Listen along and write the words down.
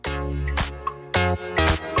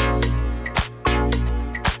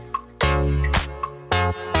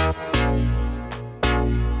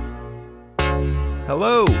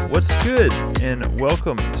Hello, what's good? And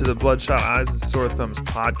welcome to the Bloodshot Eyes and Sore Thumbs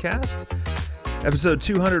podcast, episode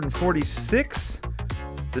 246,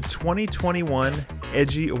 the 2021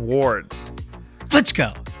 Edgy Awards. Let's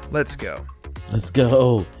go. Let's go. Let's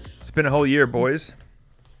go. It's been a whole year, boys.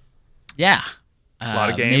 Yeah. A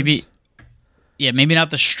lot of games. Maybe not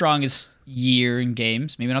the strongest year in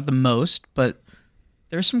games. Maybe not the most, but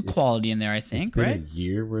there's some quality in there, I think, It's been right? a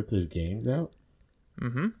year worth of games out?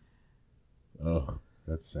 Mm-hmm. Oh,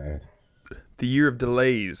 that's sad. The year of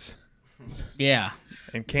delays Yeah.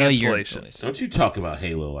 and The year of cancellations. delays. Don't you talk about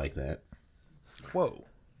Halo like that. Whoa.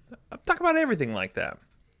 I'm talking about everything like that.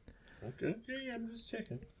 Okay, I'm just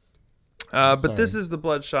checking. But this is the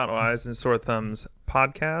Bloodshot Eyes and Sore Thumbs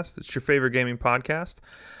podcast. It's your favorite gaming podcast.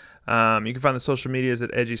 You can find the social medias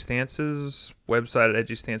at Edgy Stances, website at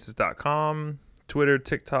edgystances.com, Twitter,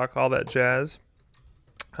 TikTok, all that jazz.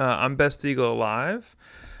 I'm Best Eagle Alive.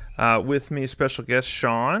 With me, special guest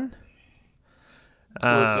Sean. What's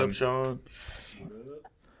up, Sean?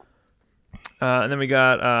 And then we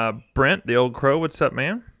got Brent, the old crow. What's up,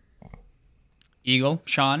 man? Eagle,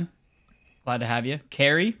 Sean, glad to have you.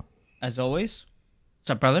 Carrie, as always.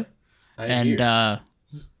 What's up, brother?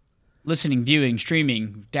 Listening, viewing,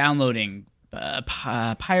 streaming, downloading,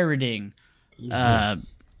 pirating. I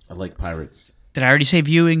like pirates. Did I already say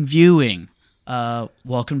viewing? Viewing.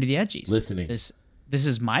 Welcome to the Edgies. Listening. This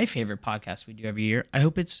is my favorite podcast we do every year. I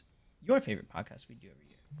hope it's your favorite podcast we do every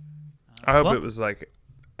year. I hope it was like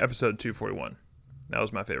episode 241. That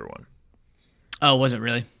was my favorite one. Oh, was it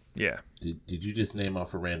really? Yeah. Did you just name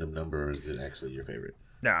off a random number, or is it actually your favorite?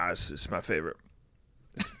 Nah, it's my favorite.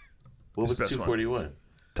 What was the best 241?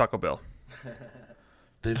 Taco Bell.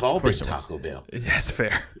 They've all been it was. Taco Bell. Yes,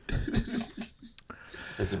 fair.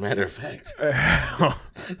 As a matter of fact. Taco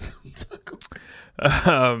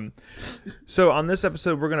Bell. So on this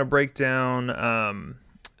episode, we're going to break down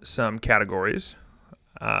some categories.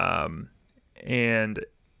 And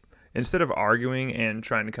instead of arguing and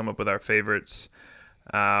trying to come up with our favorites,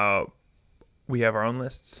 we have our own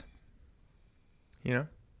lists. You know?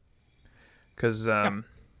 Because I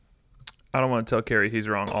don't want to tell Kerry he's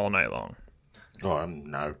wrong all night long. Oh,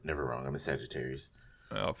 I'm never wrong. I'm a Sagittarius.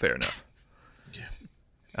 Oh, fair enough. Yeah.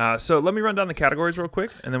 So let me run down the categories real quick,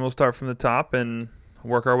 and then we'll start from the top and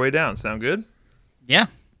work our way down. Sound good? Yeah.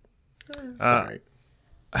 Sorry.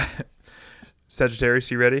 Sagittarius,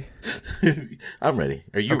 you ready? I'm ready.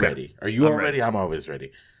 Are you Okay. ready? Are you all ready. ready? I'm always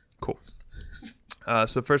ready. Cool.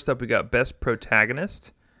 So first up, we got Best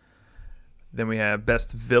Protagonist. Then we have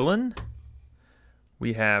Best Villain.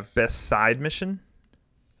 We have Best Side Mission.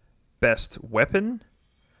 Best Weapon.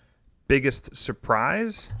 Biggest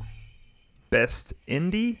Surprise. Best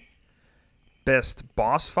Indie. Best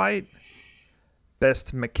Boss Fight.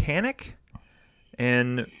 Best Mechanic.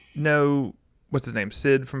 And no, what's his name?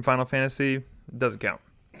 Sid from Final Fantasy. Doesn't count.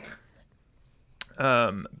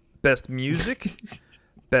 Best Music.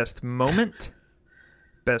 Best Moment.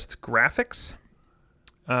 Best Graphics.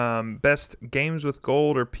 Best Games with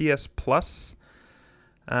Gold or PS Plus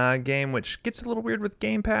game, which gets a little weird with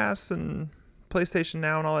Game Pass and PlayStation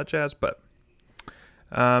Now and all that jazz. But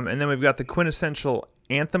and then we've got the quintessential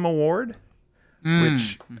Anthem Award,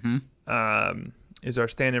 which is our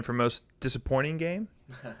stand-in for most disappointing game.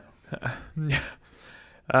 And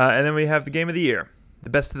then we have the Game of the Year, the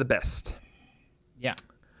best of the best. Yeah.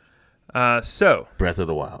 So Breath of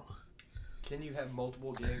the Wild. Can you have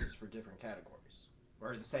multiple games for different categories?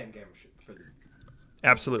 Or the same game for the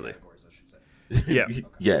absolutely. categories, I should say. Yeah.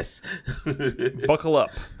 Yes. Buckle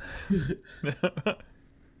up.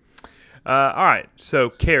 All right.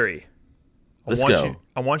 So, Carrie, Let's go.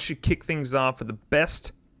 I want you to kick things off with the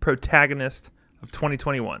best protagonist of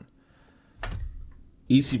 2021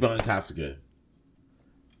 Ichiban Kasuga.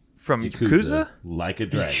 from Yakuza. Like a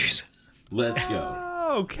dragon. Let's go.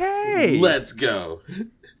 Okay. Let's go.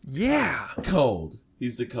 Yeah. Cold.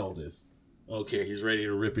 He's the coldest. Okay, he's ready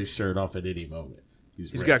to rip his shirt off at any moment.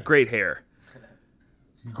 He's ready. got great hair.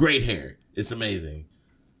 Great hair. It's amazing.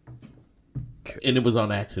 And it was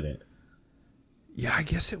on accident. Yeah, I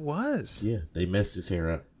guess it was. Yeah, they messed his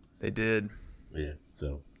hair up. They did. Yeah,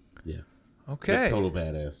 so, yeah. Okay. Total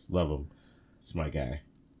badass. Love him. It's my guy.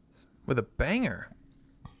 With a banger.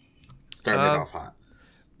 Starting it off hot.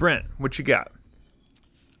 Brent, what you got?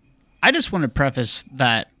 I just want to preface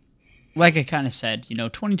that, like I kind of said,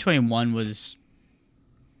 2021 was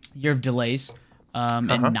a year of delays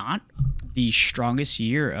and not the strongest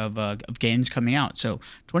year of games coming out. So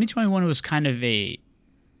 2021 was kind of a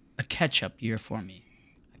catch-up year for me.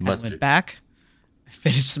 I went back, I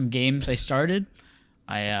finished some games I started.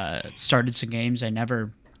 I started some games I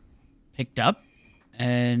never picked up,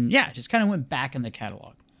 and yeah, just kind of went back in the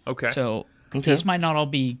catalog. Okay. So Okay. this might not all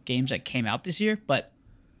be games that came out this year, but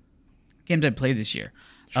games I played this year.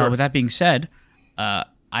 Sure. With that being said,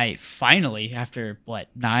 I finally, after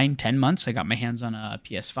 9-10 months, I got my hands on a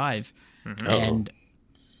PS5, and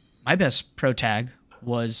my best pro tag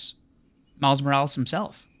was Miles Morales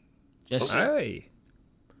himself. Just Hey.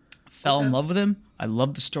 fell in love with him. I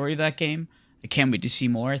love the story of that game. I can't wait to see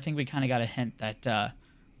more. I think we kind of got a hint that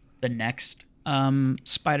the next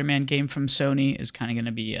Spider-Man game from Sony is kind of going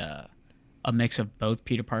to be a mix of both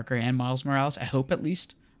Peter Parker and Miles Morales. I hope, at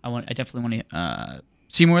least. I definitely want to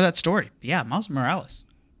see more of that story. But yeah, Miles Morales.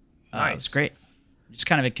 Nice. It's great. Just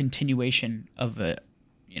kind of a continuation of the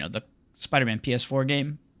Spider-Man PS4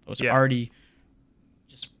 game. It was already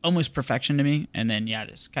just almost perfection to me, and then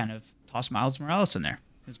just kind of toss Miles Morales in there.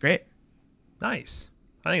 It's great. Nice.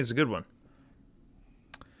 I think it's a good one.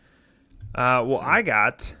 Well, I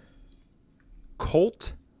got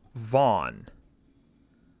Colt Vaughn.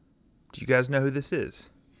 Do you guys know who this is?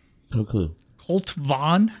 No clue. Colt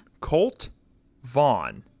Vaughn. Colt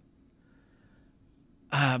Vaughn.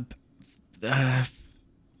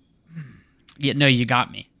 Yeah, no, you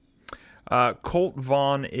got me. Colt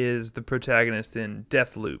Vaughn is the protagonist in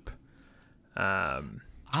Deathloop. And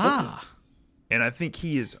I think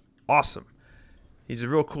he is awesome. He's a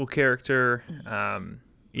real cool character,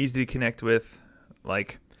 easy to connect with.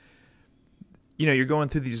 Like, you're going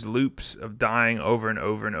through these loops of dying over and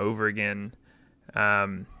over and over again.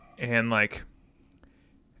 And, like,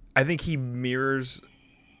 I think he mirrors,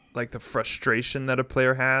 like, the frustration that a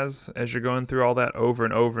player has as you're going through all that over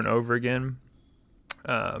and over and over again.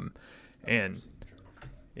 And,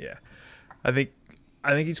 yeah, I think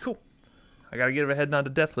he's cool. I got to give a head nod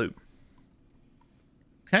to Deathloop.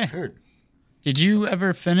 Okay. Heard. Did you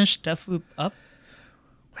ever finish Deathloop up?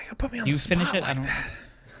 Why you gotta put me on You the spot finish it? like I don't. that?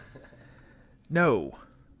 No,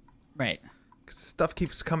 Right. 'cause stuff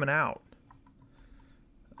keeps coming out.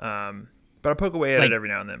 But I poke away at it every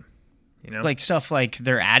now and then. Like stuff like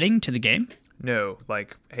they're adding to the game. No,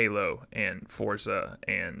 like Halo and Forza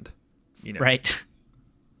and Right.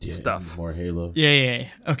 Yeah, Stuff. More Halo. Yeah.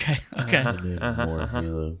 Okay. Okay. And then more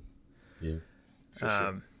Halo. Yeah. For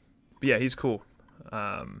sure. But yeah, he's cool.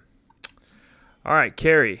 All right,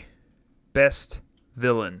 Carrie, best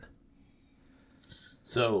villain.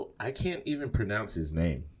 So I can't even pronounce his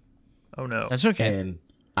name. Oh no. That's okay. And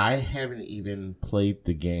I haven't even played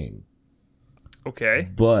the game. Okay.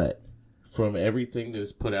 But from everything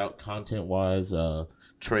that's put out content wise,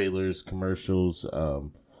 trailers, commercials,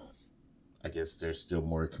 I guess there's still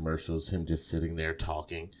more commercials, him just sitting there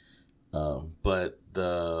talking. But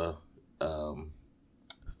the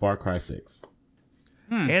Far Cry 6.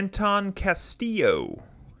 Anton Castillo,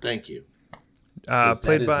 Thank you. 'Cause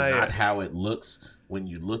played that is by not how it looks when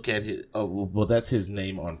you look at his. Oh well, that's his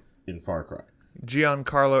name in Far Cry.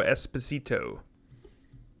 Giancarlo Esposito.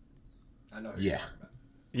 I know. Yeah,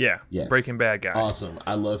 Yeah, yes. Breaking Bad guy. Awesome.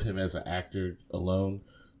 I love him as an actor alone,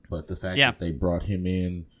 but the fact Yeah. that they brought him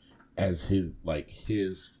in as his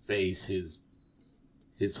face,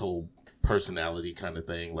 his whole personality kind of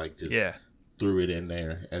thing, like just Yeah. threw it in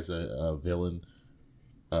there as a villain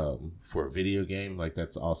for a video game, like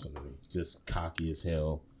that's awesome to me. Just cocky as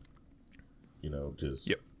hell, just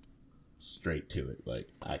Yep. straight to it. Like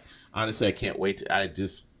I can't wait to. I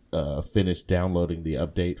just finished downloading the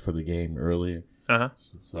update for the game earlier,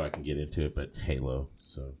 so I can get into it. But Halo,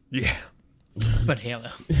 so Yeah. But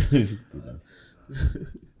Halo.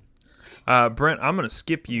 Brent, I'm gonna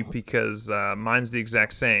skip you because mine's the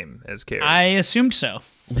exact same as Carrie's. I assumed so.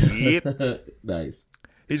 Yep. Nice.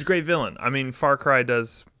 He's a great villain. I mean, Far Cry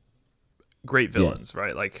does great villains, Yes.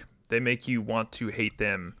 right? Like, they make you want to hate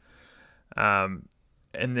them. And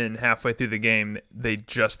then halfway through the game, they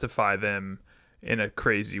justify them in a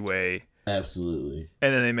crazy way. Absolutely.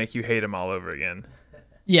 And then they make you hate them all over again.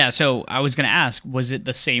 Yeah. So I was gonna ask, was it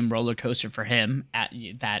the same roller coaster for him at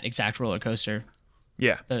that exact roller coaster,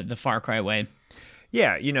 Yeah. the Far Cry way?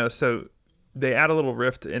 Yeah, so they add a little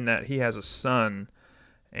rift in that he has a son,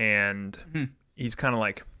 and he's kind of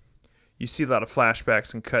like, you see a lot of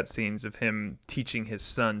flashbacks and cutscenes of him teaching his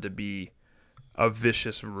son to be a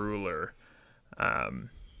vicious ruler. I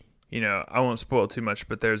won't spoil too much,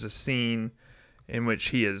 but there's a scene in which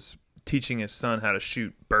he is teaching his son how to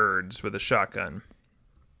shoot birds with a shotgun,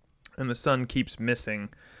 and the son keeps missing,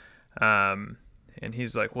 and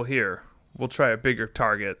he's like, well, here, we'll try a bigger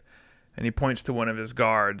target. And he points to one of his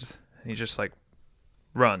guards, and he's just like,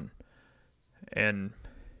 run. And,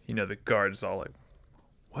 the guard's all like,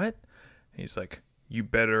 what? And he's like, you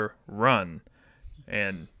better run.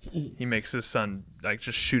 And he makes his son, like,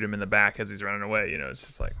 just shoot him in the back as he's running away. It's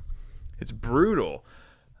just like, It's brutal.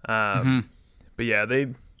 But yeah,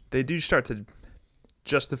 they do start to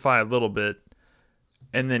justify a little bit,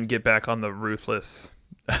 and then get back on the ruthless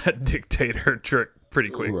dictator trick pretty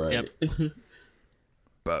quick. Right. Yep.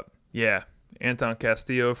 But yeah, Anton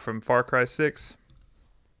Castillo from Far Cry 6,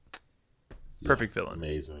 perfect villain.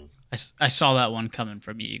 Amazing. I saw that one coming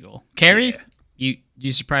from you, Eagle. Carrie, Yeah.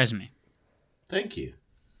 you surprised me. Thank you.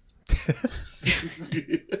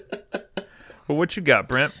 Well, what you got,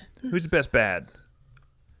 Brent? Who's the best bad?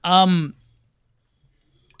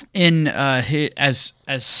 In as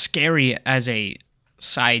scary as a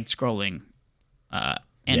side-scrolling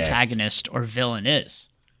antagonist or villain is,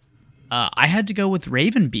 I had to go with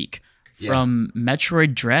Ravenbeak from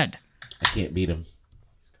Metroid Dread. I can't beat him.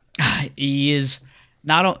 He is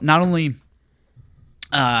not only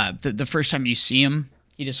the first time you see him,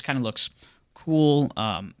 he just kind of looks cool,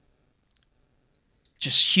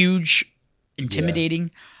 just huge,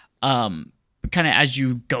 intimidating. Kind of as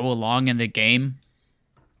you go along in the game,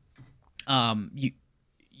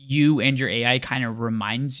 you and your AI kind of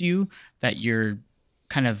reminds you that you're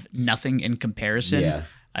kind of nothing in comparison. Yeah.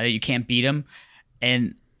 You can't beat him,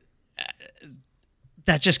 and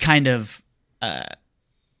that just kind of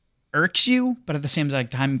irks you, but at the same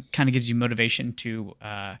time, kind of gives you motivation to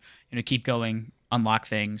keep going, unlock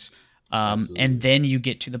things, and then you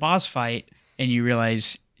get to the boss fight and you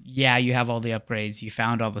realize, yeah, you have all the upgrades, you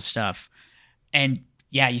found all the stuff, and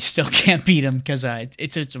yeah, you still can't beat him because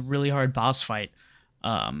it's a really hard boss fight.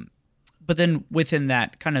 But then within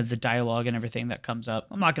that, kind of the dialogue and everything that comes up,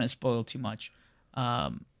 I'm not going to spoil too much.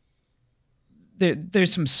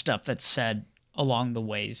 There's some stuff that's said along the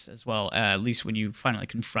ways as well, at least when you finally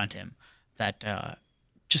confront him, that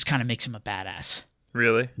just kind of makes him a badass.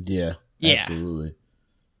 Really? Yeah. Yeah. Absolutely.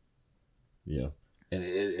 Yeah. And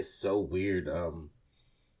it's so weird.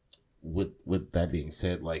 With that being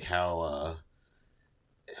said, like how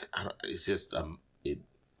it's just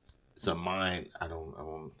it's a mind. I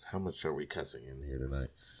don't. How much are we cussing in here tonight?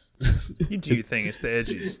 You do your thing. It's the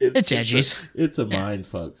edgies. It's edgies. It's a mind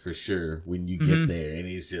fuck for sure when you get there, and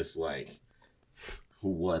he's just like,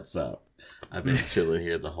 "What's up? I've been chilling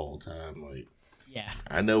here the whole time. Like, Yeah.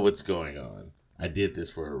 I know what's going on. I did this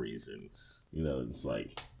for a reason. You know, it's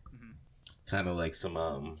like kind of like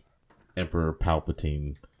some Emperor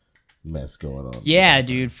Palpatine mess going on. Yeah,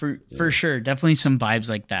 dude, for sure. Definitely some vibes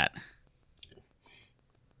like that.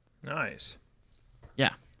 Nice.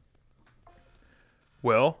 Yeah.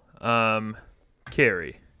 Well,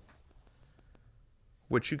 Carrie,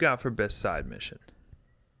 what you got for best side mission?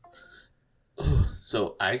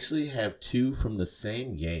 So I actually have two from the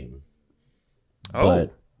same game. Oh,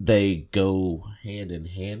 But they go hand in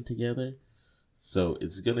hand together. So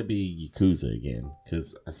it's going to be Yakuza again,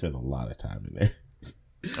 because I spent a lot of time in there.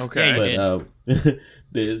 okay. Yeah, But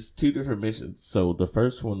there's two different missions. So the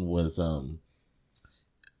first one was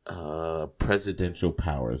presidential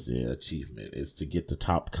powers. The achievement is to get the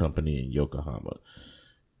top company in Yokohama.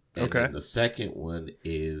 And Okay. then the second one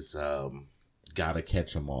is gotta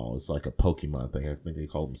catch 'em all. It's like a Pokemon thing. I think they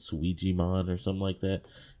call them Suijimon or something like that.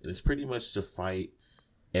 And it's pretty much to fight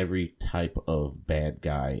every type of bad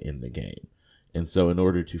guy in the game. And so in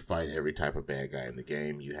order to fight every type of bad guy in the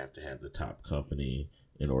game, you have to have the top company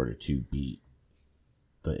in order to beat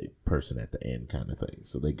the person at the end, kind of thing.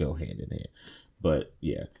 So they go hand in hand. But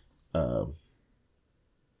yeah,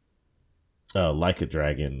 Like a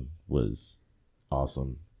Dragon was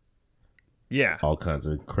awesome. Yeah. All kinds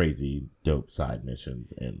of crazy, dope side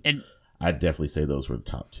missions, and I'd definitely say those were the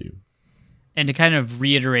top two. And to kind of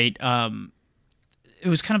reiterate, it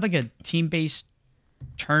was kind of like a team-based,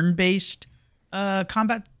 turn-based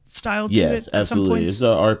combat style to Yes, it at some absolutely. points. It's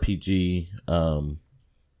a RPG,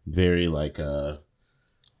 very like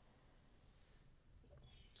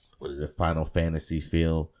what is it, Final Fantasy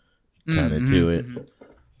feel kind of to it.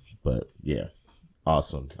 But yeah,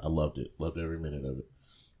 awesome. I loved it. Loved every minute of it.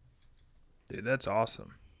 Dude, that's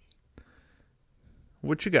awesome.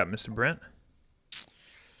 What you got, Mr. Brent?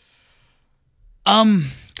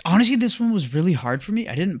 Honestly, this one was really hard for me.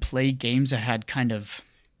 I didn't play games that had kind of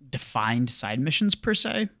defined side missions per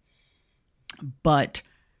se, but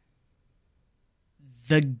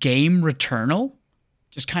the game Returnal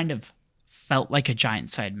just kind of felt like a giant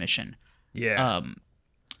side mission. Yeah.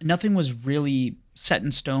 Nothing was really set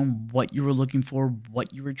in stone what you were looking for,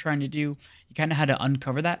 what you were trying to do. You kind of had to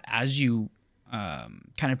uncover that as you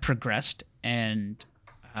kind of progressed and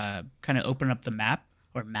kind of open up the map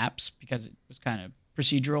or maps, because it was kind of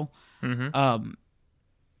procedural. And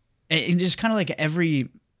just kind of like every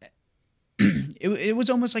it was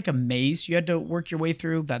almost like a maze you had to work your way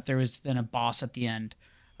through, that there was then a boss at the end,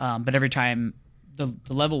 but every time the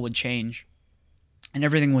level would change, and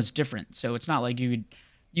everything was different. So it's not like you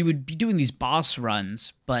would be doing these boss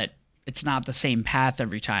runs, but it's not the same path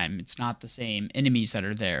every time. It's not the same enemies that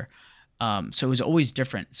are there. So it was always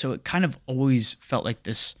different. So it kind of always felt like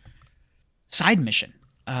this side mission.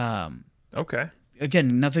 Okay.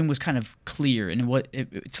 Again, nothing was kind of clear, and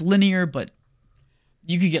it's linear, but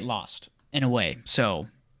you could get lost in a way. So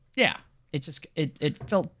yeah, it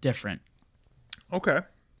felt different. Okay.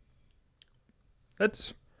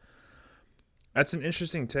 That's an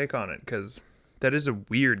interesting take on it, because that is a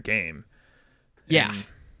weird game. Yeah.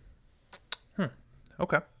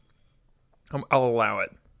 Okay. I'll allow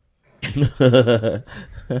it.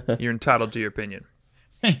 You're entitled to your opinion.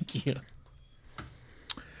 Thank you.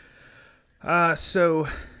 So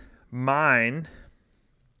mine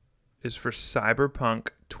is for Cyberpunk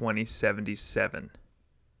 2077.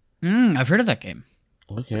 I've heard of that game.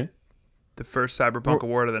 Okay. The first Cyberpunk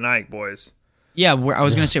award of the night, boys. Yeah, I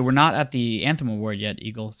was going to say we're not at the Anthem Award yet,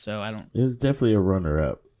 Eagle, so I don't... It was definitely a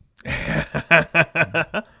runner-up.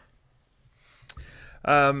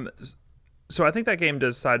 So I think that game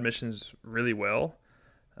does side missions really well.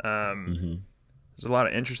 There's a lot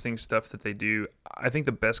of interesting stuff that they do. I think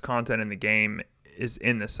the best content in the game is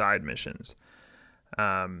in the side missions.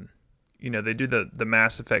 They do the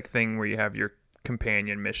Mass Effect thing where you have your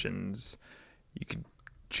companion missions. You can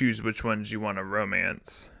choose which ones you want to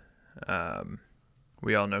romance.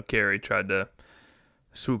 We all know Carrie tried to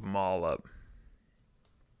swoop them all up.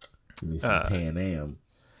 Give me some Pan Am.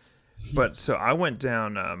 But so I went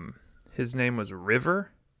down. His name was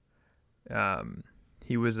River.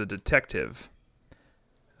 He was a detective.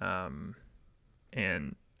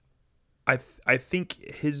 And I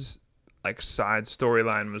think his like side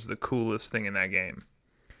storyline was the coolest thing in that game.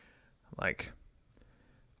 Like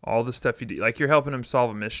all the stuff you do, like you're helping him solve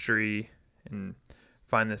a mystery and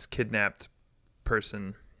find this kidnapped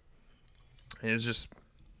person. And it was just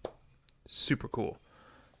super cool.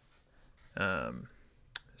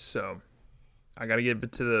 So I got to give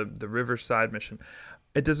it to the Riverside mission.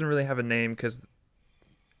 It doesn't really have a name because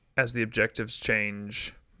as the objectives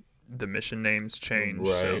change, the mission names change.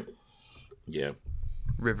 Right. So Yeah.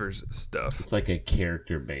 Rivers stuff. It's like a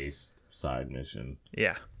character-based side mission.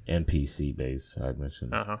 Yeah. NPC-based side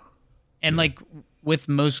mission. Uh-huh. And like with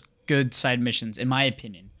most good side missions, in my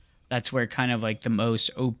opinion, that's where kind of like the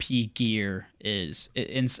most OP gear is.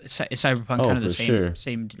 In Cyberpunk, kind of the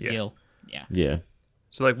same deal. Yeah. Yeah.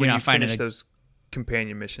 So like when You're you not finding finish those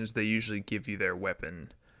companion missions, they usually give you their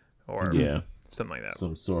weapon or something like that.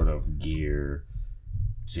 Some sort of gear,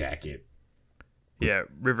 jacket. Yeah,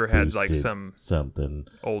 River had like boosted something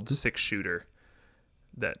old 6-shooter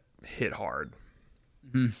that hit hard.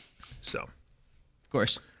 Mm-hmm. So, Of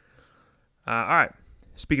course. all right.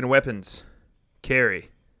 Speaking of weapons, Carrie,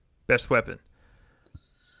 best weapon.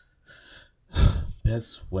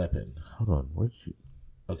 Best weapon. Hold on. Where'd you?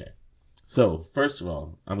 Okay. So first of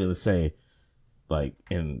all, I'm gonna say, like,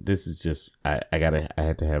 and this is just I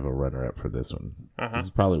had to have a runner up for this one. This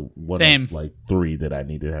is probably one of like 3 that I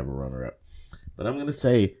need to have a runner up. But I'm gonna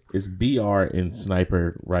say it's BR and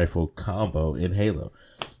sniper rifle combo in Halo.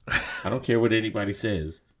 I don't care what anybody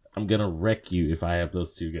says. I'm gonna wreck you if I have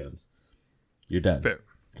those 2 guns. You're done. Fair.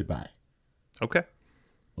 Goodbye. Okay.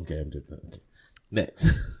 Okay, I'm just done. Okay. Next.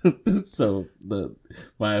 So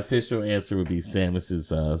my official answer would be Samus's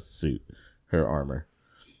suit, her armor.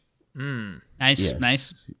 Nice, Yeah.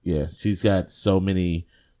 nice. Yeah, she's got so many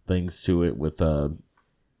things to it with I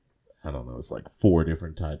don't know, it's like 4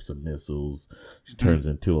 different types of missiles. She turns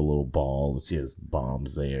into a little ball. She has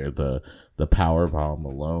bombs there. The power bomb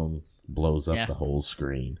alone blows up the whole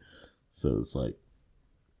screen. So it's like,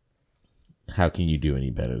 how can you do any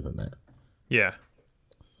better than that? Yeah.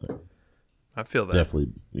 So, I feel that.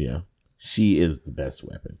 definitely, yeah. She is the best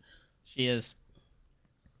weapon. She is.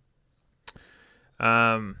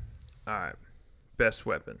 All right. Best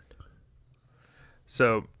weapon.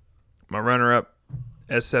 So, my runner-up,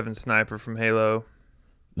 S7 Sniper from Halo.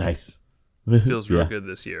 Nice. Feels real good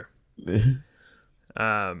this year. But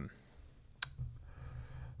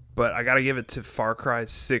I got to give it to Far Cry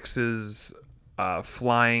 6's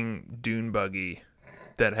flying dune buggy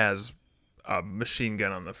that has a machine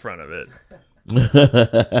gun on the front of it.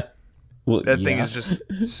 Well, That thing is just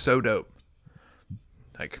so dope.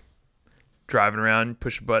 Like driving around,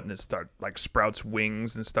 push a button, it sprouts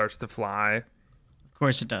wings and starts to fly. Of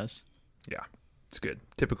course it does. Yeah, it's good.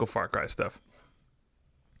 Typical Far Cry stuff.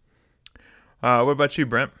 What about you,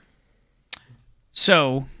 Brent?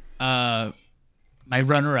 So, my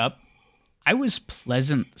runner-up, I was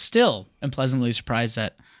pleasantly surprised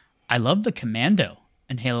that I love the Commando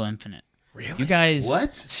in Halo Infinite. Really? You guys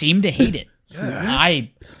What? seem to hate it. I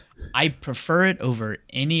prefer it over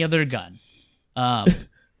any other gun.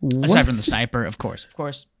 Aside from the sniper, of course.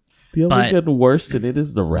 The only but- gun worse than it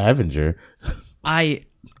is the Ravager. I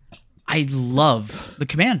love the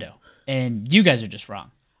Commando, and you guys are just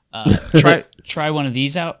wrong. Try one of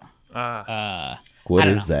these out. What I don't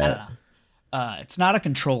is know, I that? don't know. It's not a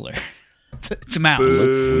controller. It's a mouse.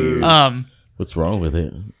 Boo. What's wrong with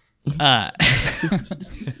it?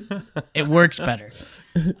 It works better.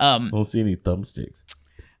 I don't see any thumbsticks.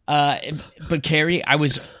 But Carrie, I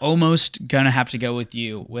was almost gonna have to go with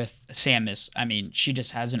you with Samus. I mean, she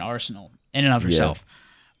just has an arsenal in and of herself.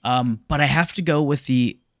 But I have to go with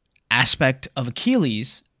the aspect of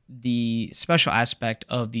Achilles, the special aspect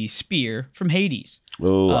of the spear from Hades.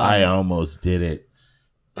 Oh, I almost did it.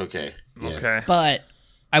 Okay. Yes. Okay. But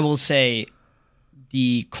I will say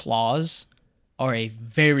the claws are a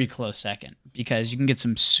very close second because you can get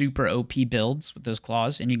some super OP builds with those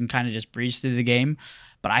claws and you can kind of just breeze through the game.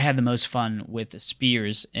 But I had the most fun with the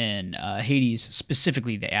spears in Hades,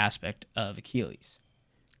 specifically the aspect of Achilles.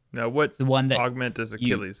 Now, what The one that augment does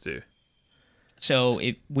Achilles do? So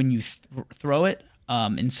when you throw it,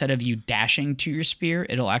 instead of you dashing to your spear,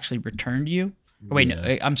 it'll actually return to you. Or wait,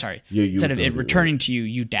 no, I'm sorry. You Instead of go it to returning to you,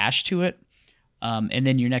 you dash to it. And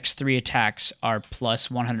then your next 3 attacks are plus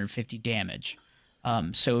 150 damage.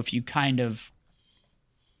 So if you kind of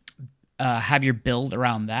have your build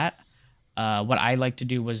around that, what I like to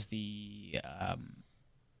do was the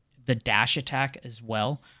dash attack as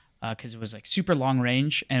well, because it was like super long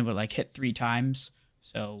range and it would like hit 3 times.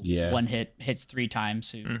 So Yeah. one hit hits 3 times,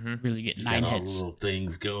 so you really get 9 Got all hits. the little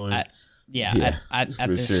things going. At, Yeah, at for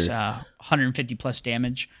this sure. 150 plus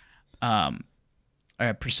damage,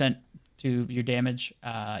 percent to your damage.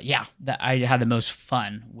 That I had the most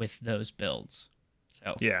fun with those builds.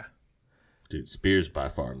 So Yeah. Dude, spear's by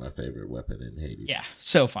far my favorite weapon in Hades. yeah,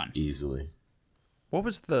 so fun. Easily. What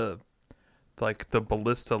was the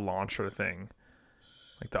ballista launcher thing?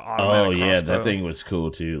 Like the Oh, automatic yeah, that crossbow? thing was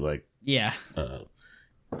cool too. Like, Yeah,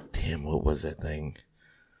 damn, what was that thing?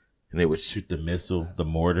 And it would shoot the missile, the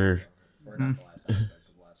mortar. Or not blast aspect,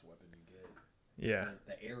 the last weapon you get. Yeah.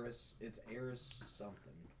 The Eris, it's Eris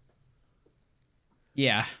something.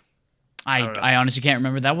 yeah. don't know. I honestly can't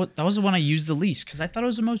remember. That was the one I used the least because I thought it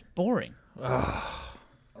was the most boring. I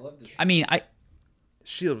love the I mean,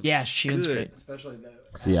 Shield was yeah, shield's good. great. especially the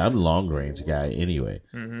See, I'm long range guy anyway.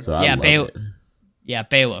 So I Yeah, love it. Yeah,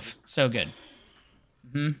 Beowulf, so good.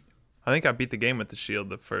 I think I beat the game with the shield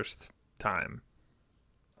the first time.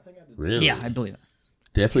 I think I did. Really? Yeah, I believe it.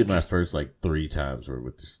 Definitely my first like 3 times were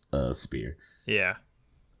with the spear. Yeah.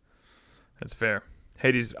 That's fair.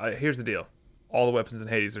 Hades, here's the deal. All the weapons in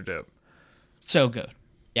Hades are dope. So good.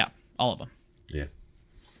 Yeah, all of them. Yeah.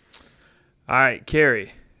 All right,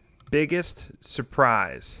 Carrie. Biggest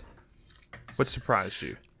surprise. What surprised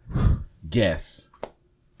you? Guess.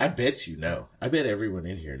 I bet you know. I bet everyone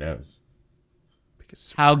in here knows.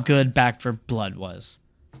 Biggest How good Back for Blood was.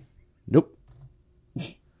 Nope.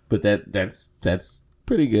 But that's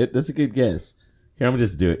pretty good. That's a good guess. Here, I'm gonna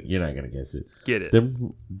just do it. You're not gonna guess it. Get it.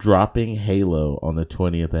 Them dropping Halo on the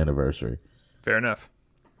 20th anniversary. Fair enough.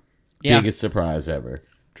 Yeah, Biggest surprise ever.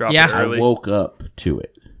 Drop Yeah. it I early. woke up to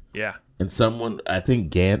it, Yeah. and someone, I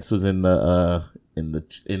think Gantz was in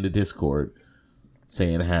the Discord,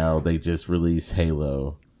 saying how they just released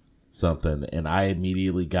Halo something, and I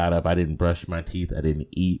immediately got up. I didn't brush my teeth. I didn't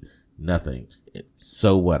eat nothing.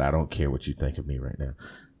 So what? I don't care what you think of me right now.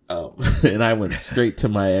 And I went straight to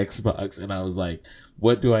my Xbox, and I was like,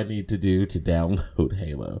 "What do I need to do to download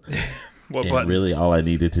Halo?" What And buttons? really, all I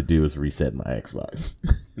needed to do was reset my Xbox.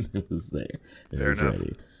 It was there. It Fair was enough.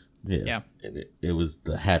 ready. Yeah. Yeah. And it was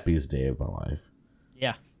the happiest day of my life.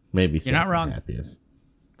 yeah. Maybe You're not second wrong. happiest.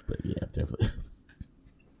 But yeah, definitely.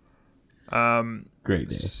 Um, Great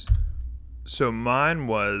day. so mine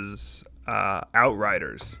was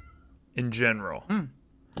Outriders in general.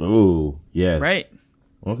 Oh, yes. Right.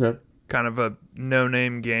 Okay. Kind of a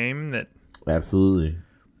no-name game that Absolutely.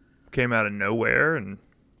 came out of nowhere and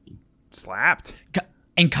slapped.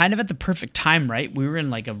 And kind of at the perfect time, right? We were in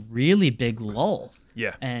like a really big lull.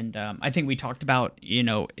 Yeah. And I think we talked about,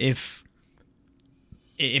 if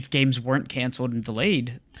games weren't canceled and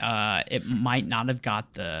delayed, it might not have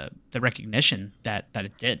got the recognition that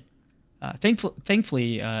it did.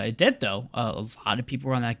 Thankfully, it did though. A lot of people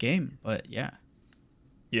were on that game, but yeah,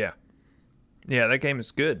 Yeah. Yeah, that game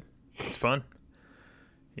is good. It's fun.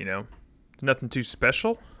 Nothing too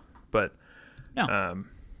special, but no,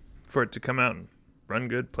 for it to come out and run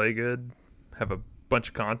good, play good, have a bunch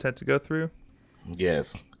of content to go through.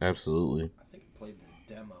 Yes, absolutely. I think I played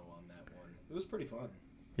the demo on that one. It was pretty fun,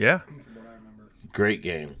 Yeah. from what I remember. Great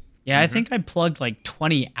game. Yeah, I think I plugged like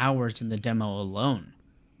 20 hours in the demo alone.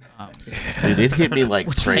 Dude, it hit me like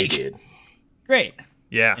Which, Prey like- did. Great,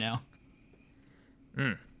 Yeah. you know.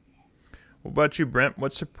 What about you, Brent?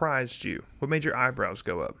 What surprised you? What made your eyebrows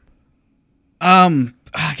go up? God,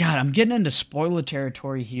 I'm getting into spoiler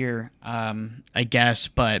territory here, I guess,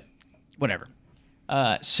 but whatever.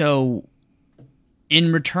 So in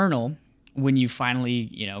Returnal, when you finally,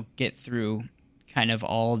 get through kind of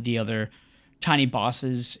all the other tiny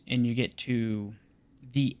bosses and you get to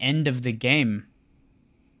the end of the game,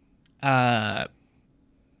 you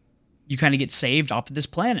kind of get saved off of this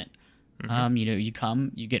planet. You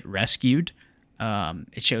come, you get rescued.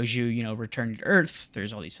 It shows you, return to Earth.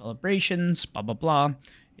 There's all these celebrations, blah, blah, blah.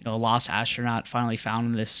 A lost astronaut finally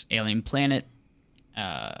found this alien planet.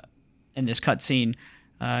 In this cutscene,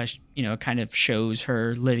 kind of shows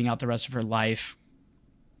her living out the rest of her life,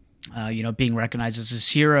 being recognized as this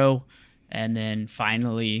hero, and then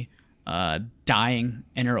finally dying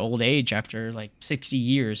in her old age after like 60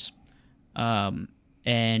 years.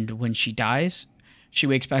 And when she dies, she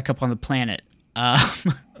wakes back up on the planet.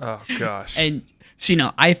 Oh gosh. And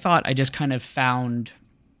so, I thought I just kind of found,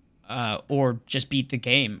 or just beat the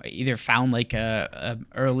game. I either found like a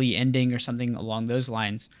early ending or something along those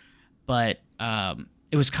lines, but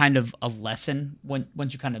it was kind of a lesson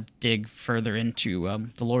once you kind of dig further into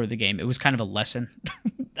the lore of the game. It was kind of a lesson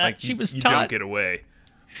that she was you taught. don't get away.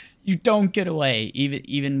 You don't get away,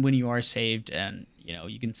 even when you are saved, and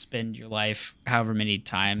you can spend your life however many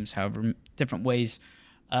times, however different ways.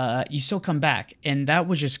 You still come back, and that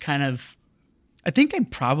was just kind of. I think I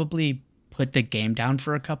probably put the game down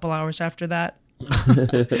for a couple hours after that.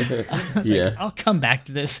 Yeah. I'll come back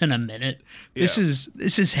to this in a minute. This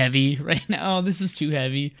is heavy right now. This is too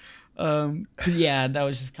heavy. But yeah, that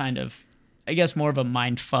was just kind of, I guess, more of a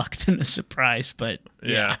mind fuck than a surprise. But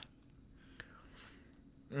yeah.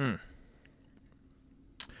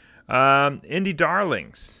 Indie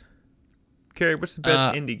darlings. Carrie, what's the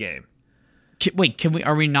best indie game? Wait,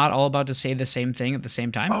 are we not all about to say the same thing at the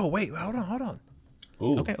same time? Oh wait, hold on.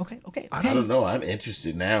 Ooh, Okay. I don't know. I'm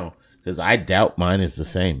interested now because I doubt mine is the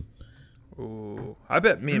same. Ooh, I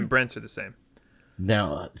bet me and Brent's are the same.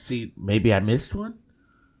 Now, see, maybe I missed one.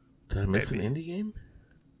 Did I miss Maybe. an indie game?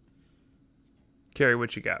 Carrie,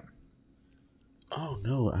 what you got? Oh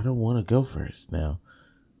no, I don't want to go first now.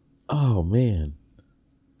 Oh man.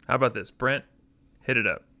 How about this, Brent? Hit it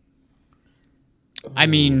up. I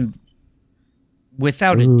mean,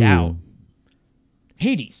 without a doubt,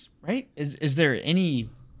 Hades, right? Is there any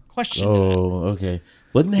question? to that? Oh, okay.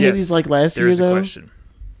 Wasn't Hades like last there year is a though? question.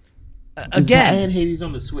 'Cause I Again, had Hades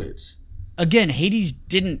on the Switch. Hades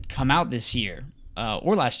didn't come out this year,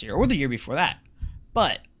 or last year, or the year before that.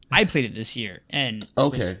 But I played it this year, and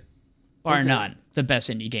Okay, bar none, the best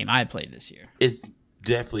indie game I played this year. it's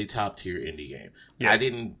definitely top tier indie game. Yes. I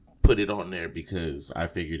didn't put it on there because I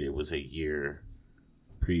figured it was a year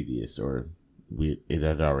previous, or it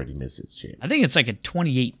had already missed its chance. I think it's like a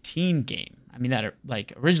 2018 game. I mean, that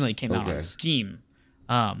like originally came out on Okay. Steam,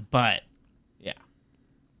 but yeah,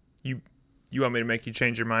 You want me to make you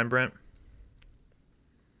change your mind, Brent?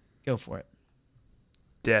 go for it.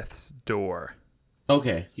 Death's Door.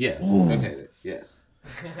 Okay. Yes. Okay. Yes.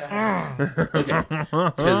 Okay.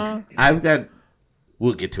 Because I've got.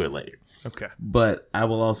 We'll get to it later. Okay. But I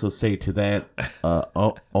will also say to that,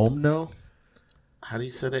 Omno. How do you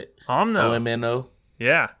say that? Omno. OMNO.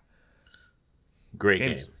 Yeah. Great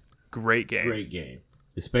Game's- game. Great game. Great game.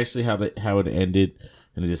 Especially how it ended,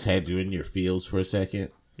 and it just had you in your feels for a second.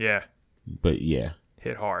 Yeah. But yeah,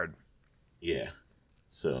 Hit hard. yeah.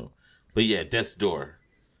 So, but yeah, Death's Door,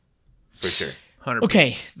 for sure. 100%.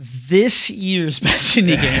 Okay, this year's best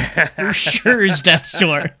indie game for sure is Death's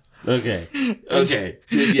Door. Okay. Okay.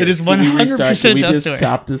 It is Can we 100% restart? Can we Death's just Door.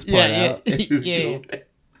 chop this part Yeah, out? yeah.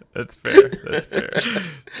 That's fair. That's fair.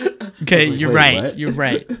 Okay, like, you're wait, right. what? You're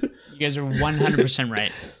right. You guys are 100%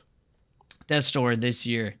 right. Death's Door this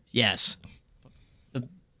year, yes.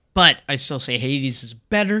 But I still say Hades is a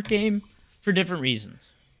better game for different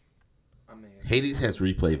reasons. I mean, Hades has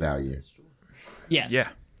replay value. Yes. Yeah.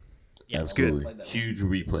 Absolutely. Played that one. Huge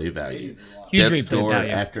replay value. Hades is a lot. Huge Death's replay Door,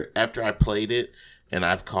 value. after I played it and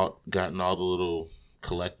I've gotten all the little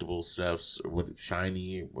collectible stuffs, or what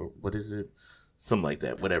shiny, or what is it? Something like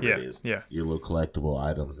that. Whatever Yeah, it is. yeah. Your little collectible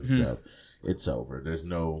items and stuff. It's over. There's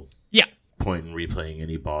no Yeah. point in replaying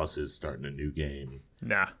any bosses, starting a new game.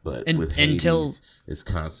 Nah. But And- with Hades, until- it's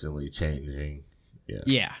constantly changing. Yeah.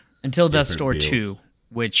 Yeah. Until Death's Door Different 2,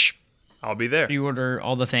 which I'll be there. pre-order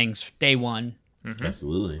all the things day one.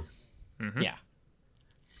 Absolutely. Yeah.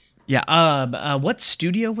 Yeah. What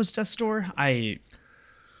studio was Death's Door? I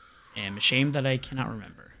am ashamed that I cannot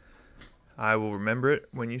remember. I will remember it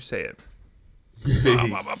when you say it.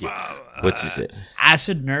 What you said?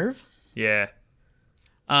 Acid Nerve. Yeah.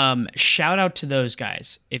 Shout out to those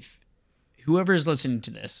guys. If whoever is listening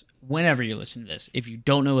to this, whenever you're listening to this, if you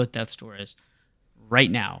don't know what Death's Door is, right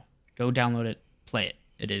now, go download it, play it.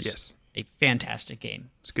 It is a fantastic game.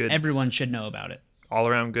 It's good. Everyone should know about it. All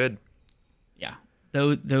around good. Yeah.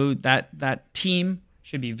 Though that team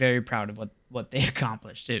should be very proud of what they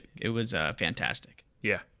accomplished. It was fantastic.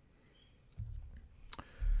 Yeah.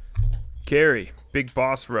 Gary, Big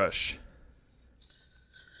Boss Rush.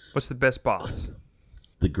 What's the best boss?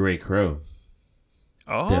 The Grey Crow.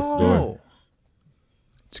 Oh. Death's Door.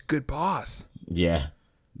 It's a good boss. Yeah,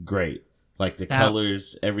 great. Like the That-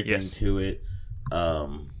 colors, everything Yes. to it,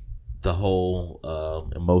 the whole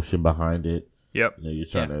emotion behind it. Yep. You know, you're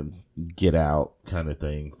trying to get out, kind of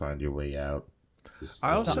thing, find your way out. Just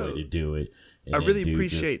I the also- way to do it. And I then really dude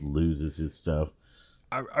appreciate- just loses his stuff.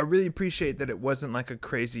 I really appreciate that it wasn't like a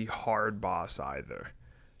crazy hard boss either.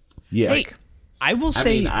 Yeah, Hey, I will I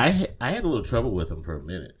say mean, I had a little trouble with him for a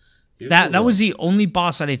minute. that was the only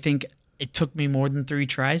boss that I think it took me more than 3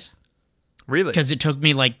 tries. Really? Because it took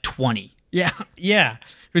me like 20. Yeah, yeah.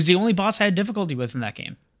 It was the only boss I had difficulty with in that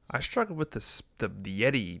game. I struggled with the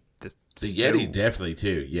Yeti. The Yeti definitely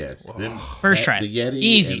too. Yes, Them- First try. The Yeti,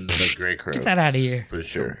 Easy. and the Grey Crow Get that out of here. for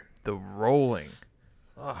sure. The rolling.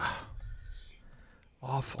 Ugh.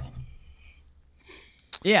 Awful.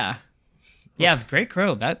 Yeah. Yeah, the Great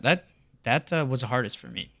Crow. That was the hardest for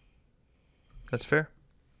me. That's fair.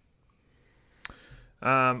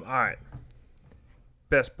 All right.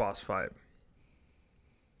 Best boss fight.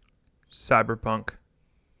 Cyberpunk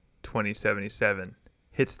 2077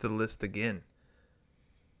 hits the list again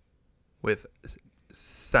with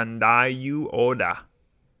Sandayu Oda.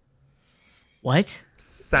 What?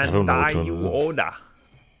 don't know which one Sandayu it is. Oda.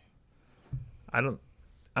 I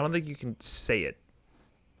don't think you can say it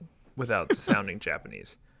without sounding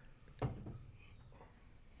Japanese.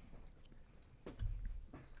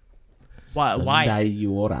 Why?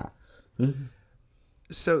 Daiora.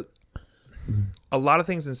 So, a lot of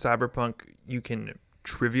things in Cyberpunk you can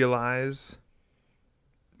trivialize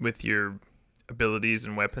with your abilities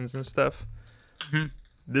and weapons and stuff.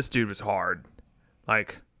 This dude was hard.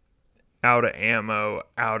 Like, out of ammo,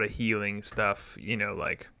 out of healing stuff, you know,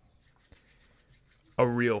 like a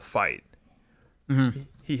real fight.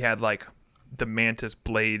 He had, like, the mantis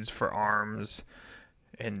blades for arms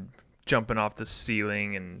and jumping off the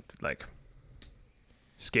ceiling and, like,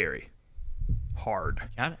 scary. Hard.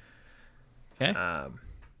 Got it. Okay. It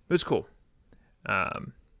was cool.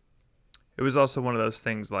 It was also one of those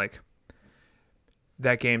things like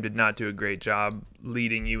that game did not do a great job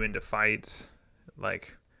leading you into fights.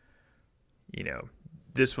 Like, you know,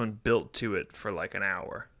 this one built to it for like an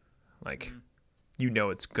hour. Like, you know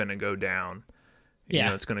it's going to go down. You Yeah.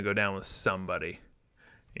 know it's going to go down with somebody,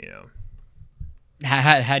 you know.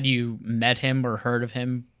 Had you met him or heard of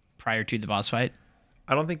him prior to the boss fight?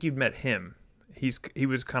 I don't think you'd met him. He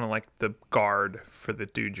was kind of like the guard for the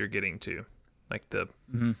dude you're getting to, like the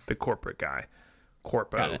corporate guy, Got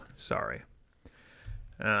Corpo. it. Sorry.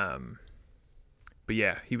 But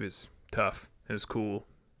yeah, he was tough. It was cool.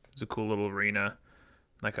 It was a cool little arena,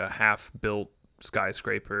 like a half-built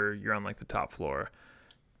skyscraper. You're on like the top floor.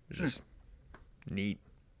 It was just neat.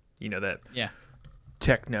 You know that Yeah.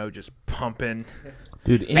 techno just pumping.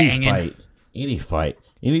 Dude, any Banging. fight,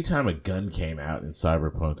 anytime a gun came out in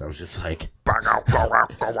Cyberpunk, I was just like,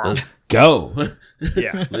 let's go.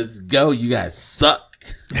 Yeah, Let's go. You guys suck.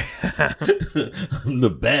 I'm the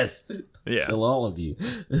best. yeah. Kill all of you.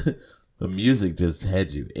 The music just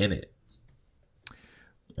had you in it.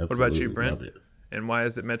 What about you, Absolutely Brent? love it. And why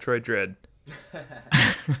is it Metroid Dread?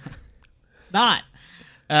 It's not.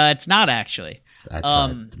 It's not actually. I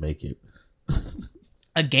tried to make it.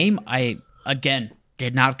 A game I again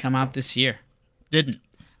did not come out this year. Didn't.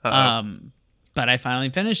 But I finally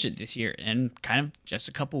finished it this year and kind of just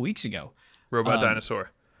a couple weeks ago. Robot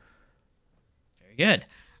Dinosaur. Very good.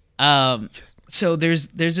 So there's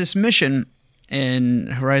this mission in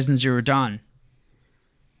Horizon Zero Dawn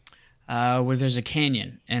where there's a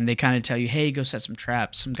canyon, and they kind of tell you, "Hey, go set some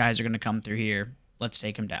traps. Some guys are gonna come through here. Let's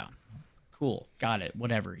take them down." Cool, got it.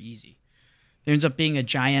 Whatever, easy. There ends up being a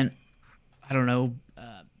giant, I don't know,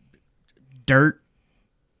 dirt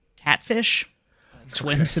catfish.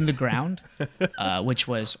 Swims in the ground, which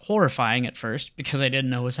was horrifying at first because I didn't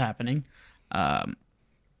know what was happening.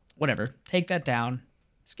 Whatever, take that down.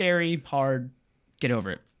 Scary, hard, get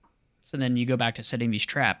over it. So then you go back to setting these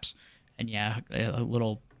traps, and yeah, a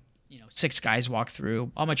little, 6 guys walk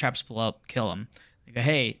through. All my traps blow up, kill them. They go,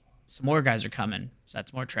 hey, some more guys are coming. Set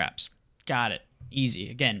some more traps. Got it. easy.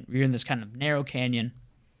 Again, you're in this kind of narrow canyon,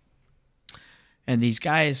 and these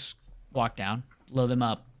guys walk down, load them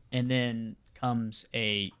up, and then comes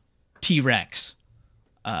a T-Rex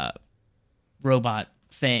robot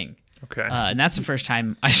thing. Okay. And that's the first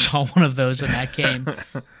time I saw one of those in that game.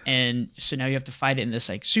 And so now you have to fight it in this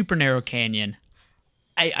like super narrow canyon.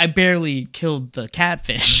 I barely killed the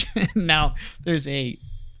catfish. Now there's a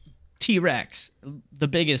T-Rex, the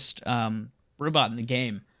biggest robot in the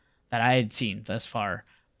game that I had seen thus far.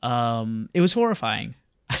 It was horrifying.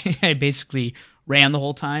 I basically ran the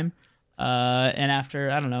whole time. And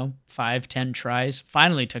after, I don't know, 5-10 tries,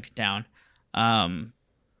 finally took it down.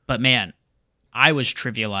 But man, I was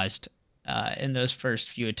trivialized in those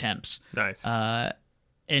first few attempts. Nice. And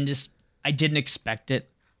just, I didn't expect it.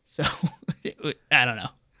 So, I don't know.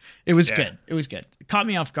 It was good. It was good. It caught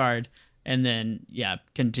me off guard. And then,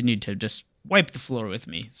 continued to just wipe the floor with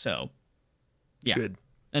me. So, yeah. Good.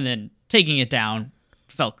 And then taking it down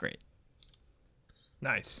felt great.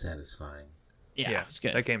 Nice. Satisfying. Yeah, it was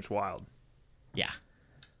good. That game's wild. Yeah.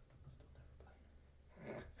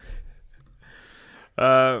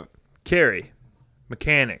 Carrie,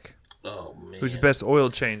 mechanic. Oh man. Who's the best oil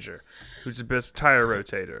changer? Who's the best tire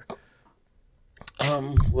rotator?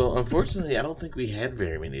 Well, unfortunately, I don't think we had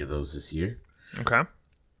very many of those this year. Okay.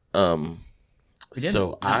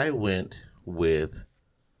 So I went with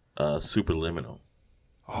Superliminal.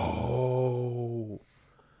 Oh.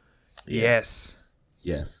 Yes.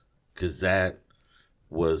 Yes, because that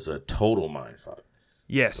was a total mindfuck.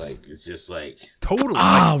 Yes. Like it's just like Totally.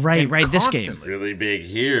 Ah, like, right, and right. This game. constantly. really big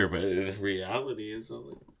here, but in reality, it's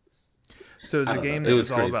only. So it's I a don't game know. that It was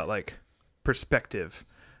was all crazy. about like perspective.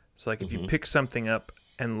 It's like if you pick something up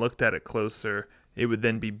and looked at it closer, it would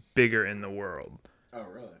then be bigger in the world. Oh,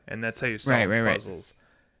 really? And that's how you solve Right. puzzles.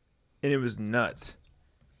 And it was nuts.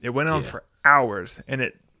 It went on Yeah. for hours, and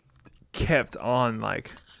it kept on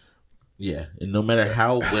like. Yeah, and no matter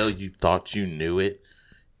how well you thought you knew it,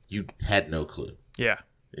 you had no clue. Yeah,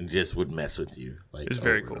 And just would mess with you. Like, It was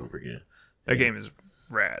very over and cool. over again. that game is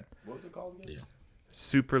rad. What was it called again? Yeah.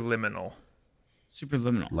 Superliminal.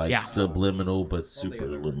 Superliminal. Like yeah. subliminal, but the other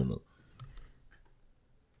superliminal.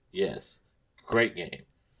 Yes. Great game.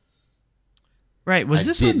 Right. Was I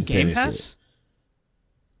this on didn't Game finish Pass?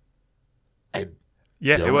 I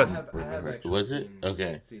Yeah, it don't was. remember. actually Was it? seen-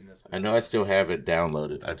 Okay. Seen this I know I still have it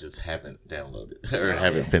downloaded. I just haven't downloaded or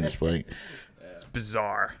haven't finished playing. It's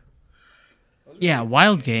bizarre. Yeah,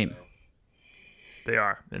 wild game. They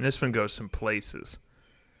are, and this one goes some places.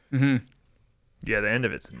 Mm-hmm. Yeah, the end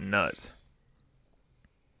of it's nuts.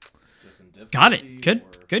 Just in Got difficulty it. Good.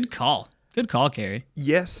 or- Good call. Good call, Carrie.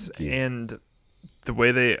 Yes, you. and the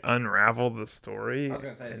way they unravel the story, I was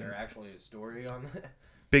gonna say, is there actually a story on that?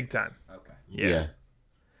 big time. Okay. Yeah.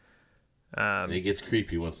 And it gets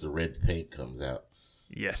creepy once the red paint comes out.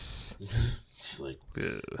 Yes. It's like,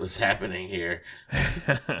 Ugh. what's happening here?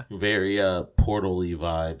 Very Portal-y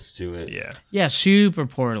vibes to it. Yeah. Yeah, super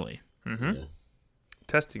portally. Yeah.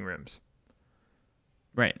 Testing rims.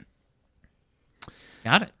 Right.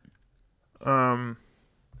 Got it. All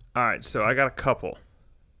right, so I got a couple.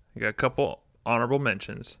 Honorable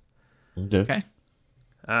mentions. Okay.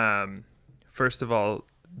 Okay. First of all,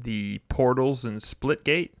 the portals in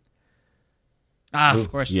Splitgate, Ah, Ooh,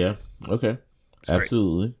 of course. Yeah. Okay. great.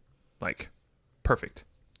 Absolutely. like, perfect.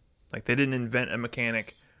 Like, they didn't invent a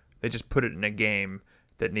mechanic; they just put it in a game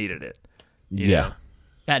that needed it. You Yeah. know?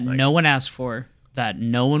 That no one asked for, that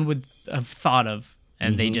no one would have thought of,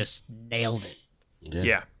 and they just nailed it.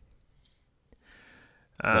 Yeah.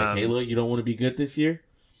 Like, Halo, you don't want to be good this year?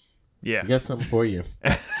 Yeah. I got something for you.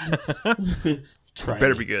 Try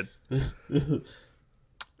Better me. be good.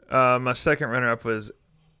 My second runner-up was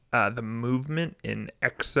the movement in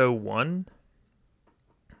Exo 1.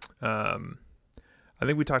 I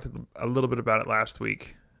think we talked a little bit about it last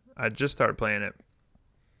week. I just started playing it.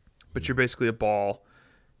 But you're basically a ball.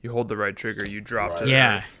 You hold the right trigger, you drop to the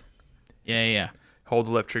Yeah. earth. Yeah. Hold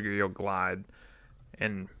the left trigger, you'll glide.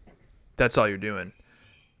 And that's all you're doing.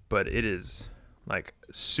 But it is like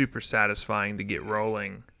super satisfying to get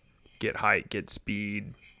rolling, get height, get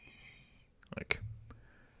speed. Like,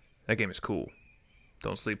 that game is cool.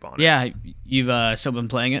 Don't sleep on it. Yeah, you've still been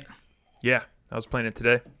playing it? Yeah, I was playing it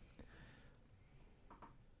today.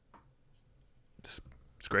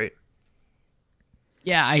 It's great.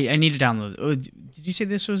 Yeah, I need to download it. Oh, did you say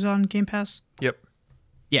this was on Game Pass? Yep,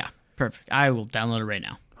 Yeah, perfect. I will download it right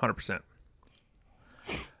now. 100%.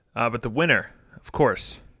 But the winner, of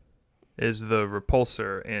course, is the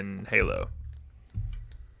repulsor in Halo.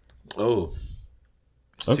 Oh.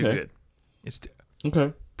 It's too Okay. good. It's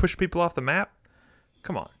Okay. push people off the map.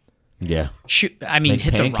 Come on. Yeah. Shoot, I mean, Make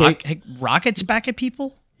hit pancakes? hit rockets back at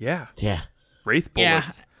people. Yeah. Yeah. Wraith Yeah.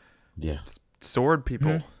 bullets. Yeah. Sword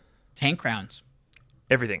people. Tank rounds.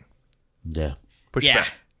 Everything. Yeah. Push Yeah.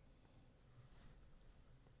 back.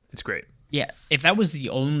 It's great. Yeah, if that was the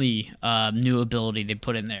only new ability they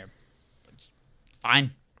put in there,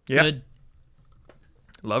 fine. Yeah. Good.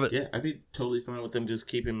 Love it. Yeah, I'd be totally fine with them just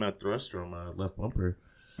keeping my thruster on my left bumper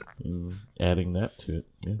and adding that to it.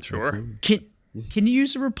 Yeah, Sure. absolutely. Can you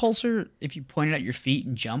use a repulsor if you point it at your feet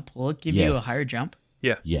and jump? Will it give you a Yes. higher jump?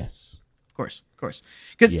 Yeah. Yes. Of course.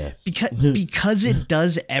 Yes. Because it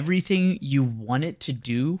does everything you want it to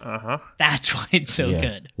do. Uh-huh. That's why it's so Yeah.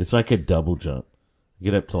 good. It's like a double jump.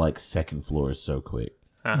 Get up to like second floor so quick.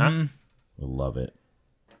 Uh-huh. I love it.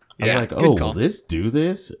 Yeah. I'm like, Good oh, call. will this do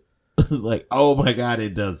this? Like, oh my god,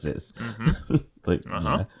 it does this. Like,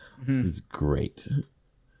 yeah, it's great.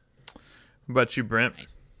 What about you, Brent?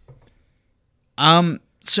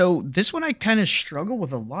 So this one I kind of struggle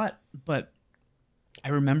with a lot, but I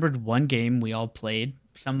remembered one game we all played.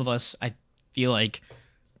 Some of us, I feel like,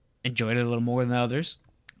 enjoyed it a little more than others.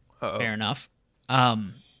 Uh-oh. Fair enough.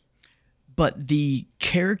 But the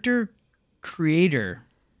character creator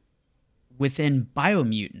within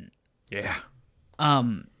Biomutant, Yeah.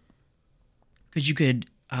 because you could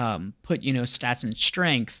put stats and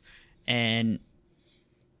strength, and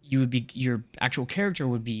your actual character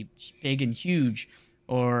would be big and huge,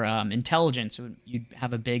 or intelligence, you'd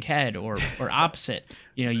have a big head, or opposite.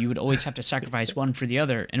 You would always have to sacrifice one for the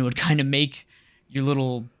other, and it would kind of make your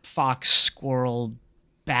little fox, squirrel,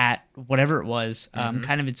 bat, whatever it was,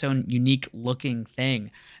 kind of its own unique looking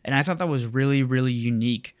thing. And I thought that was really, really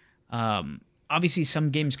unique. Obviously, some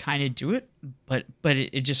games kind of do it, but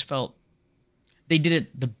it just felt they did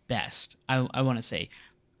it the best. I want to say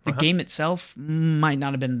the game itself might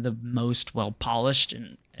not have been the most well polished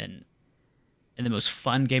and the most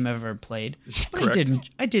fun game I've ever played, but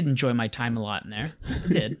I did enjoy my time a lot in there. I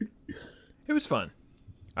did. It was fun.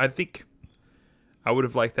 I think I would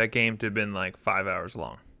have liked that game to have been like 5 hours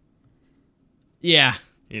long. Yeah.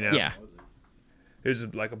 Yeah. It was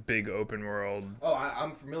like a big open world. Oh,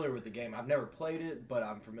 I'm familiar with the game. I've never played it, but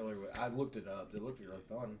I'm familiar with. I looked it up. It looked really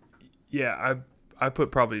fun. Yeah, I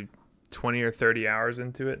put probably 20 or 30 hours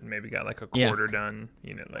into it and maybe got like a quarter done.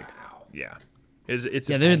 Wow. Yeah. It's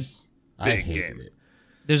Yeah, a I big hated game. it.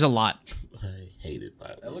 there's a lot. I hated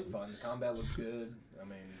it. It looked fun. The combat looked good. I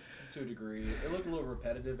mean, to a degree, it looked a little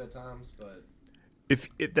repetitive at times, but If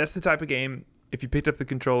that's the type of game, if you picked up the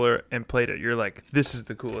controller and played it, you're like, this is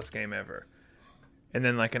the coolest game ever. And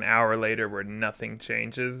then like an hour later where nothing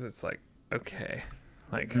changes, it's like, okay.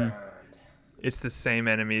 Like it's the same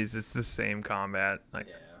enemies, it's the same combat. Like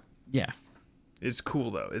Yeah. it's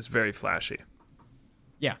cool though. It's very flashy.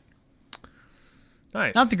 Yeah.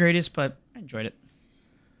 Nice. Not the greatest, but I enjoyed it.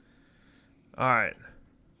 All right.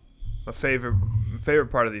 My favorite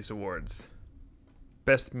part of these awards.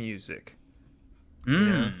 Best music.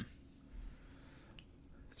 Yeah.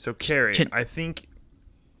 So Carrie, I think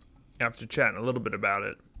after chatting a little bit about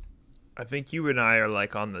it, I think you and I are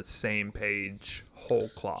like on the same page, whole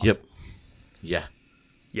cloth. Yep. Yeah.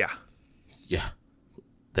 Yeah. Yeah.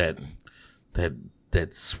 That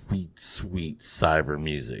sweet, sweet cyber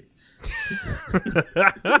music.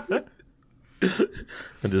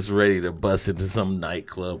 I'm just ready to bust into some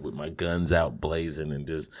nightclub with my guns out blazing and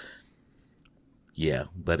just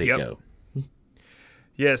let it go.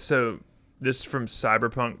 Yeah, so this is from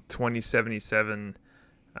Cyberpunk 2077.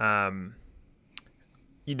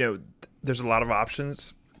 There's a lot of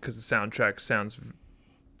options because the soundtrack sounds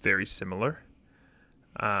very similar.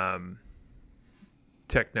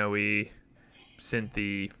 Techno-y,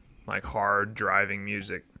 synthy, like hard driving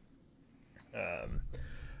music.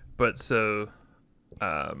 But the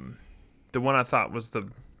one I thought was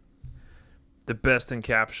the best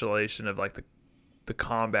encapsulation of like the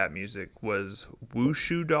combat music was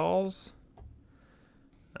Wushu Dolls,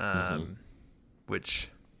 which,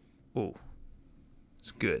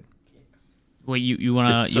 it's good. Wait, you want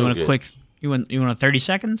It's so a good. quick you want 30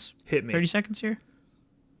 seconds? Hit me. 30 seconds here?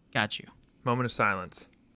 Got you. Moment of silence.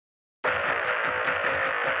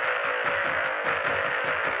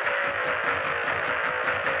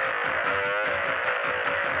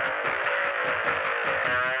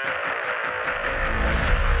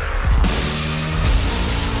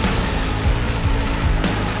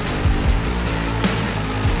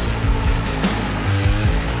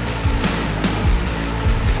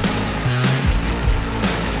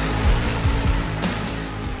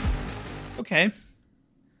 Okay.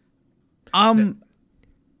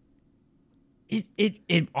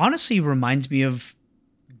 It honestly reminds me of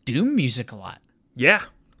Doom music a lot. Yeah.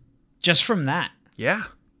 Just from that. Yeah.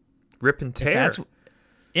 rip and tear.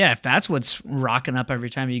 If that's what's rocking up every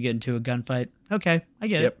time you get into a gunfight, okay, I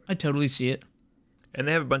get it. I totally see it. And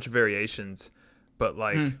they have a bunch of variations, but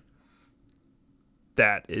like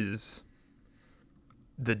that is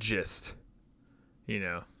the gist, you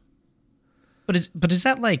know. But is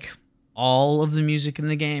that like all of the music in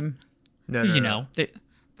the game? No, you no. know,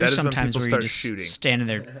 there's sometimes where you're start just shooting. standing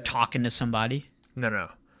there talking to somebody. No.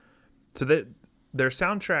 So their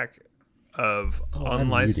soundtrack of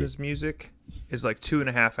unlicensed music is like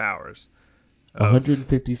 2.5 hours.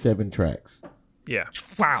 157 tracks. Yeah.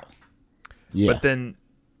 Wow. Yeah. But then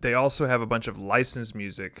they also have a bunch of licensed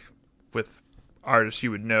music with artists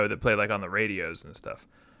you would know that play like on the radios and stuff.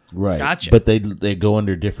 Right. Gotcha. But they go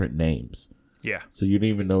under different names. Yeah. So you don't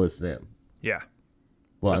even know it's them. Yeah.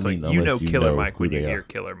 Well, It's I mean, like you know unless Killer know Mike who when you they hear are.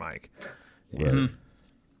 Killer Mike. Right.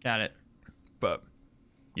 Got it. But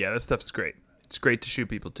yeah, that stuff's great. It's great to shoot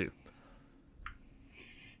people too.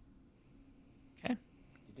 Okay.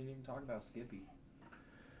 You didn't even talk about Skippy.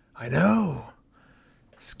 I know.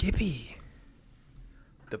 Skippy.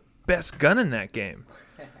 The best gun in that game.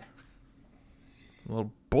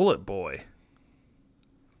 Little bullet boy.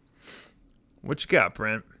 What you got,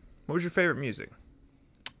 Brent? What was your favorite music?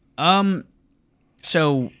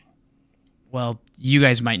 So, well, you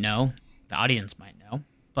guys might know, the audience might know,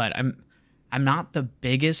 but I'm not the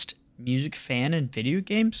biggest music fan in video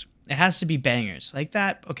games. It has to be bangers like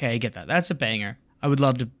that. Okay, I get that. That's a banger. I would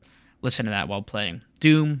love to listen to that while playing.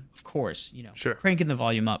 Doom, of course. You know, Sure. cranking the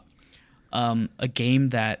volume up. A game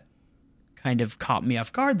that kind of caught me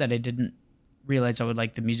off guard that I didn't realize I would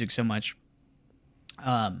like the music so much.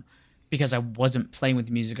 Because I wasn't playing with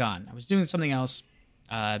the music on. I was doing something else.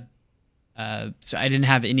 So I didn't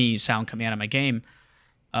have any sound coming out of my game.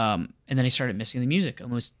 And then I started missing the music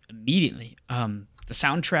almost immediately. The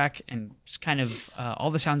soundtrack and just kind of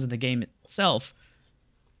all the sounds of the game itself,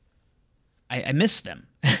 I missed them.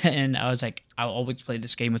 And I was like, I'll always play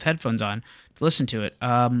this game with headphones on to listen to it.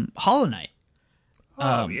 Hollow Knight.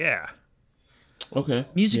 Oh, yeah. Okay.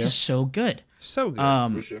 Music is so good. So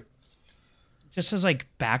good. For sure. Just as like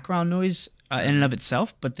background noise in and of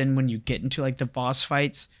itself, but then when you get into like the boss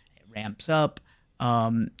fights, it ramps up.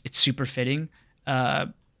 It's super fitting.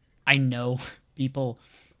 I know people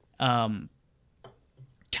kind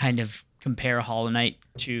of compare Hollow Knight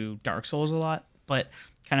to Dark Souls a lot, but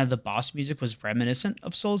kind of the boss music was reminiscent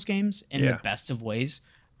of Souls games in the best of ways.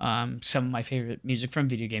 Some of my favorite music from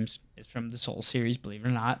video games is from the Souls series, believe it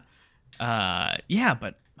or not.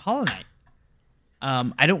 But Hollow Knight.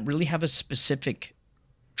 I don't really have a specific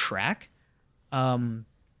track.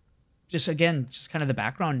 Just kind of the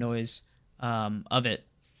background noise of it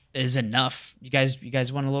is enough. You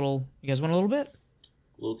guys want a little bit?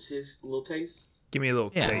 Little taste. Give me a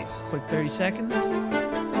little Yeah. taste. Quick 30 seconds.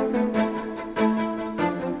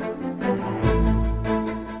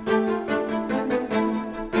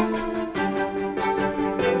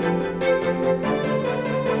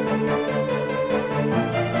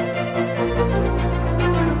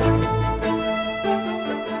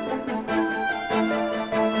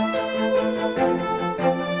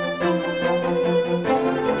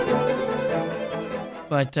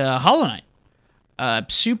 But Hollow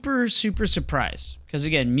Knight, super surprised because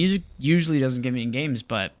again, music usually doesn't get me in games,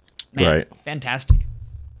 but man, Right. fantastic.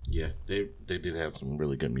 Yeah, they did have some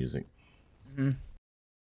really good music.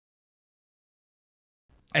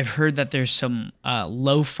 I've heard that there's some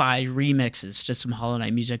lo-fi remixes to some Hollow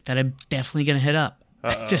Knight music that I'm definitely gonna hit up,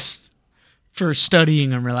 just for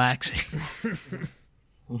studying and relaxing.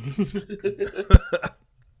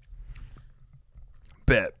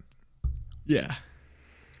 Bet. Yeah.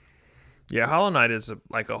 Yeah, Hollow Knight is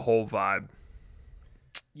like a whole vibe.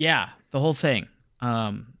 Yeah, the whole thing.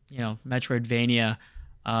 Metroidvania.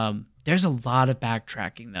 There's a lot of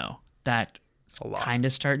backtracking though that's A lot. kind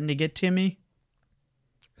of starting to get to me.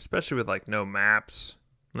 Especially with like no maps,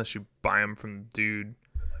 unless you buy them from the dude.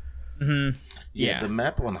 Yeah. The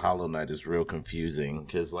map on Hollow Knight is real confusing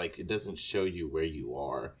because like it doesn't show you where you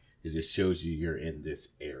are. It just shows you you're in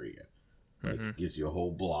this area. Like it gives you a whole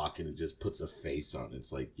block and it just puts a face on it.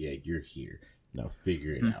 It's like, yeah, you're here. Now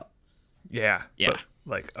figure it out. Yeah. Yeah. But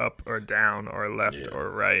like up or down or left Yeah. or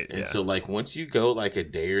right. And yeah. so like once you go like a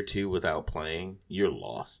day or two without playing, you're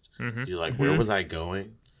lost. You're like, where was I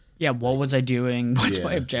going? Yeah, what was I doing? What's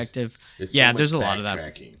my Yeah. objective? It's Yeah, much there's a lot of that.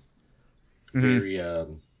 backtracking. Very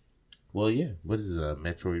well, yeah. What is it?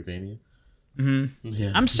 Metroidvania.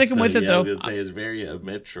 Yeah. I'm sticking with it, I though. was gonna say it's very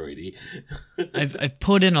Metroidy. I've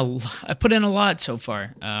put in a lot so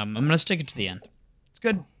far. I'm gonna stick it to the end. It's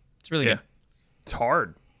good. It's really Yeah. good. It's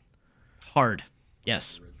hard. Hard.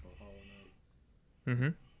 Yes. Original Hollow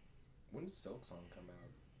Knight. When did Silk Song come out?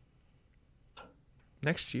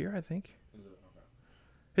 next year, I think. Is it? Okay.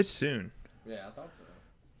 It's soon. Yeah, I thought so.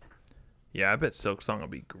 Yeah, I bet Silk Song will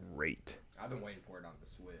be great. I've been waiting for it on the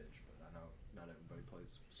Switch, but I know not everybody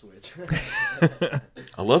plays Switch.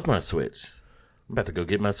 I love my Switch. I'm about to go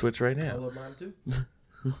get my Switch right I now. love mine too.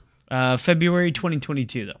 February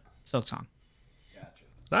 2022 though. Silk Song. Gotcha.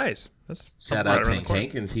 Nice. That's Shout right out around Tank the corner.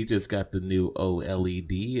 Hankins. He just got the new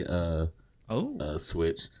OLED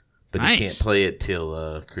Switch, but Nice. he can't play it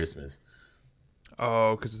till Christmas.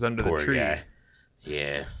 Oh, because it's under Poor the tree. guy.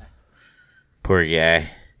 Yeah. Poor guy.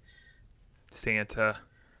 Santa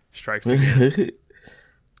strikes again.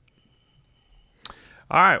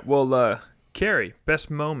 All right. Well, Carrie,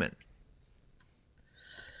 best moment.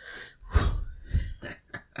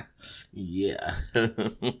 Yeah.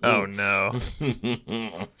 Oh no!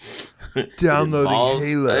 It Downloading involves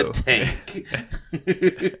Halo. a tank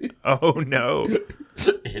Oh no!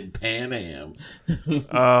 in Pan Am.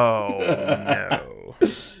 Oh no!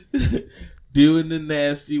 Doing the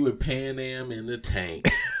nasty with Pan Am in the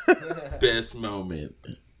tank. Best moment.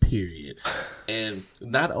 Period. And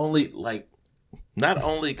not only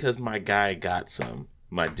because my guy got some,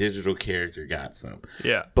 my digital character got some,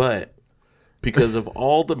 Yeah. but because of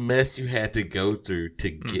all the mess you had to go through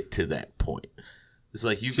to get to that point. It's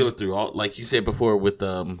like you go through all, like you said before with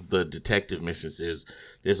the detective missions,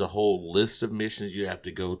 there's a whole list of missions you have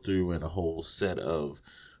to go through and a whole set of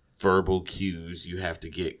verbal cues you have to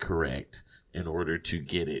get correct in order to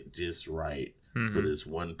get it just right for this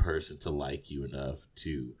one person to like you enough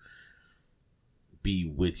to be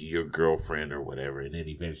with your girlfriend or whatever, and then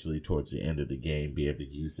eventually towards the end of the game be able to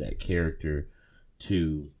use that character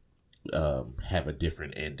to have a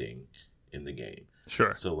different ending in the game.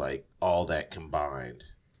 Sure. So like all that combined.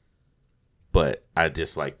 But I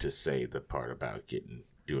just like to say the part about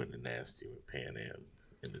doing the nasty with Pan Am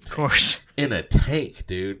in the tank. Of course. In a tank,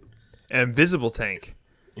 dude. Invisible tank.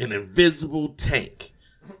 An invisible tank.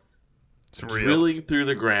 It's real. Drilling through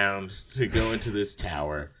the ground to go into this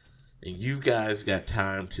tower. And you guys got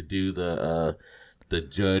time to do the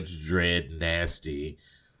Judge Dredd nasty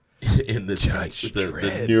in the Judge the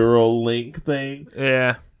Dredd. neural link thing.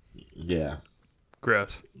 Yeah. Yeah.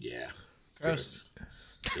 Gross. Yeah. Gross.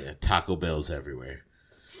 Yeah, Taco Bell's everywhere.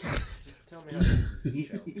 Just tell me how this is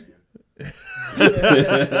seashells, man.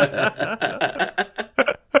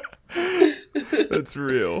 That's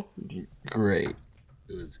real. Great.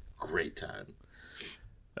 It was a great time.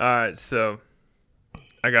 All right, so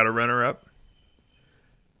I got a runner-up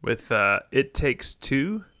with It Takes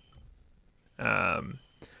Two. A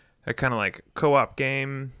kind of like co-op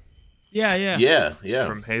game Yeah, yeah. Yeah.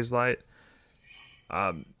 from Hazelight.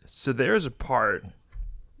 So there's a part.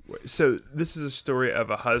 So this is a story of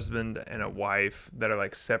a husband and a wife that are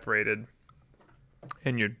like separated,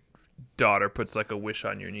 and your daughter puts like a wish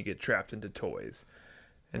on you, and you get trapped into toys.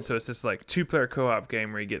 And so it's this like 2-player co-op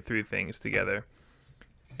game where you get through things together,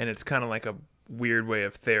 and it's kind of like a weird way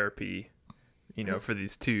of therapy, you know, for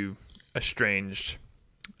these two estranged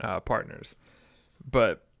partners.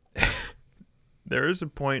 But there is a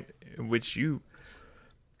point in which you,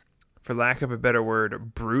 for lack of a better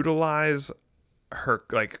word, brutalize her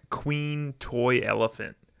like queen toy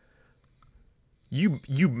elephant. You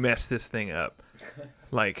mess this thing up.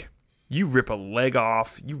 Like, you rip a leg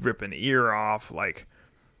off, you rip an ear off, like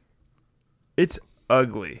it's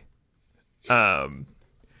ugly. And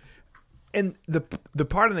the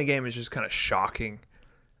part of the game is just kind of shocking.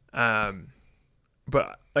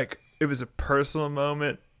 But like it was a personal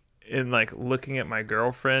moment in like looking at my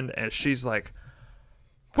girlfriend, and she's like,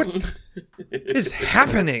 what is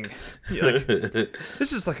happening? Like,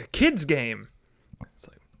 this is like a kid's game. It's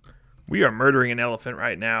like, we are murdering an elephant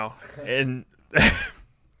right now, and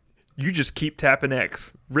you just keep tapping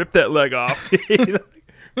X. Rip that leg off.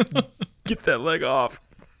 Get that leg off.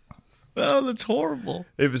 Oh, that's horrible.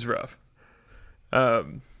 It was rough.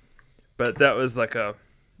 But that was like a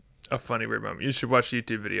funny weird moment. You should watch a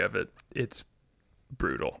YouTube video of it. It's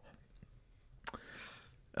brutal.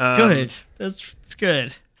 Good. That's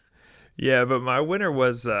good. Yeah, but my winner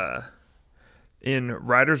was in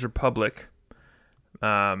Riders Republic,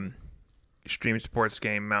 extreme sports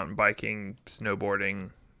game, mountain biking,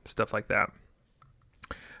 snowboarding, stuff like that.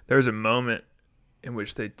 There's a moment in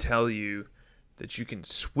which they tell you that you can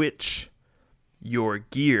switch your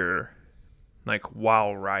gear like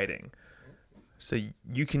while riding. So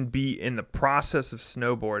you can be in the process of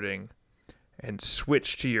snowboarding and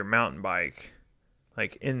switch to your mountain bike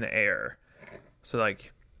like in the air. So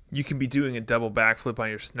like you can be doing a double backflip on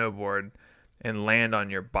your snowboard and land on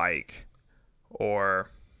your bike, or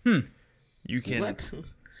you can What?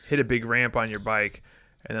 hit a big ramp on your bike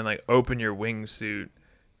and then like open your wingsuit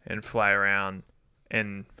and fly around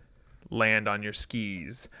and land on your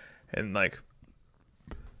skis, and like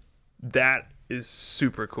that is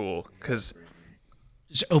super cool because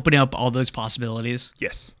Just opening up all those possibilities.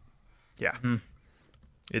 yes, yeah,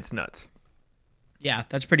 it's nuts. Yeah,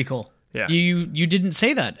 that's pretty cool. Yeah. You didn't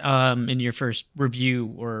say that in your first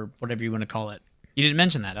review or whatever you want to call it. You didn't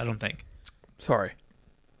mention that, I don't think. Sorry,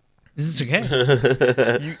 It's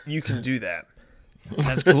okay. you can do that.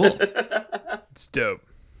 That's cool. It's dope.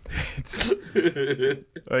 It's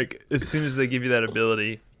like as soon as they give you that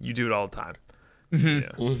ability, you do it all the time.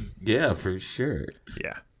 Yeah. Yeah, for sure.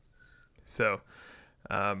 Yeah. So,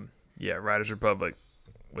 yeah, Riders Republic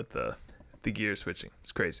with the gear switching.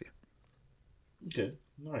 It's crazy. Okay,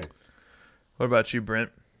 nice. What about you,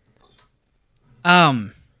 Brent?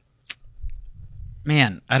 Man,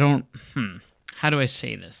 I don't. How do I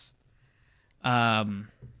say this?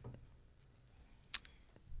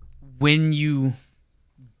 When you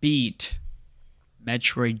beat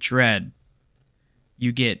Metroid Dread,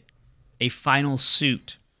 you get a final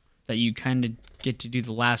suit that you kind of get to do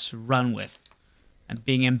the last run with. I'm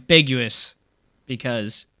being ambiguous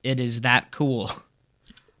because it is that cool.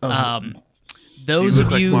 Those look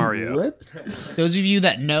of like you, Mario. What? those of you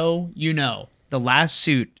that know, you know, the last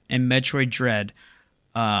suit in Metroid Dread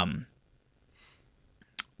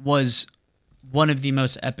was one of the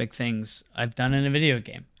most epic things I've done in a video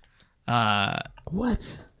game.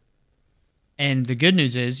 What? And the good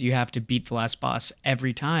news is you have to beat the last boss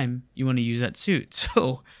every time you want to use that suit.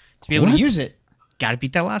 So to be able to What? use it, got to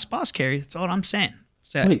beat that last boss, Carrie. That's all I'm saying.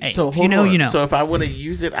 So, Wait, hey, so if hold you know, on. you know. So if I want to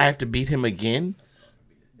use it, I have to beat him again?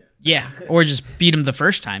 Yeah, or just beat him the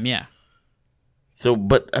first time, yeah. So,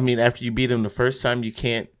 but, I mean, after you beat him the first time, you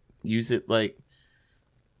can't use it, like...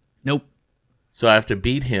 Nope. So I have to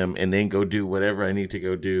beat him and then go do whatever I need to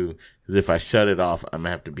go do. Because if I shut it off, I'm going to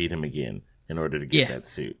have to beat him again in order to get Yeah. that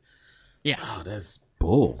suit. Yeah. Oh, that's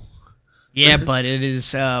bull. Yeah, but it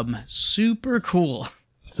is super cool.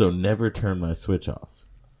 So never turn my Switch off.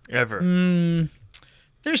 Ever.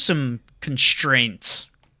 There's some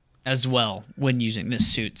constraints as well when using this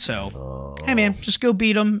suit. So, hey man, just go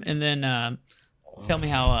beat him and then tell me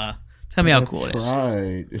how cool it is.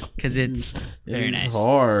 Right. Because it's very It's nice,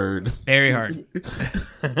 hard. very hard.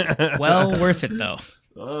 Well worth it though.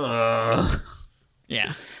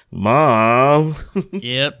 Yeah. Mom.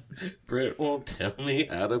 Yep. Brett won't tell me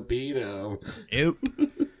how to beat him. Yep.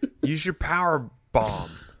 Use your power bomb.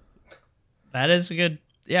 That is a good.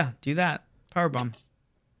 Yeah, do that. Power bomb.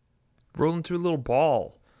 Roll into a little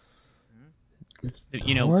ball.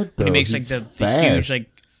 You know, hard, when he though. makes like He's the huge fast. like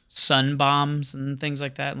sun bombs and things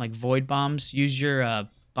like that, and like void bombs. Use your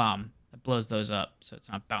bomb that blows those up, so it's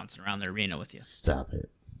not bouncing around the arena with you. Stop it.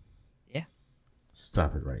 Yeah,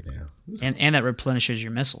 Stop it right now. and that replenishes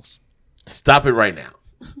your missiles. Stop it right now.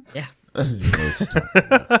 Yeah, I've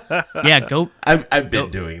yeah. Go been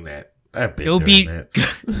doing that. I've been go doing beat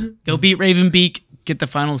that. go beat Ravenbeak. Get the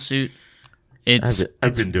final suit. It's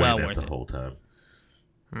I've been doing well that worth the it. whole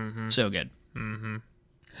time. So good.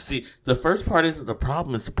 See, the first part isn't the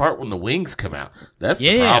problem. It's the part when the wings come out. That's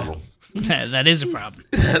the Yeah. problem. That is a problem.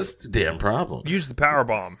 That's the damn problem. Use the power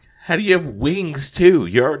bomb. How do you have wings too?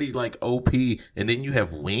 You're already like OP, and then you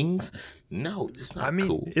have wings? No, it's not I mean,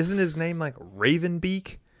 cool. isn't his name like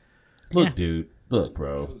Ravenbeak? Look, Yeah. dude. Look,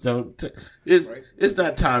 bro. Don't. It's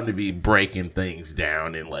not time to be breaking things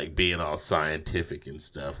down and like being all scientific and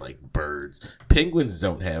stuff like birds. Penguins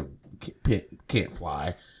can't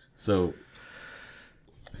fly, so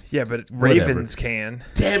Yeah, but Whatever. ravens can.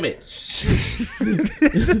 damn it.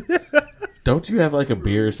 Don't you have like a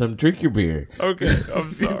beer or something? Drink your beer. Okay,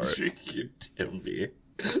 I'm sorry. Drink your damn beer.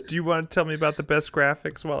 Do you want to tell me about the best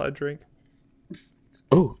graphics while I drink?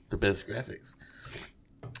 Oh, the best graphics.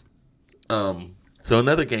 So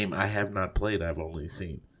another game I have not played, I've only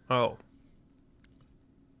seen. Oh,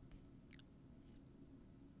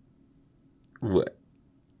 What?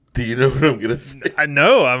 Do you know what I'm gonna say? I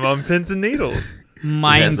know. I'm on pins and needles.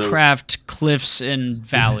 Minecraft cliffs and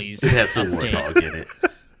valleys. It has a warthog in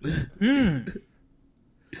it.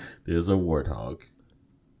 There's a warthog.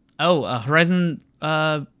 Oh, Horizon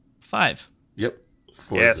 5. Yep.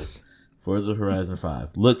 Forza. Yes. Forza Horizon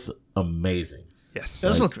 5 looks amazing. Yes.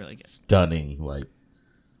 Those look really good. Stunning. Like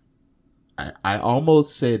I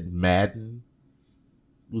almost said Madden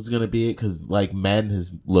was gonna be it because like Madden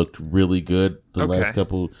has looked really good the Okay. last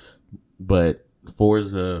couple, but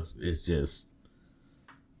Forza is just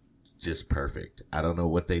perfect. I don't know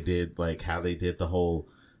what they did, like how they did the whole.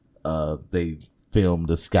 They filmed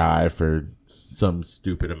the sky for some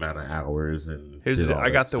stupid amount of hours and I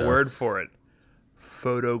got the word for it.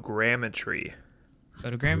 Photogrammetry.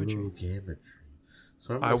 Photogrammetry. Photogrammetry.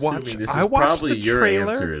 So I'm I assuming watched- this I is watched probably the your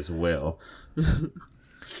trailer. answer as well.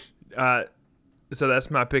 So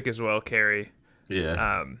that's my pick as well, Carrie.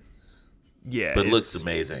 Yeah, Yeah, but it looks it's-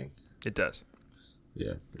 amazing. It does.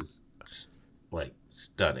 Yeah, it's like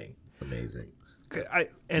stunning, amazing.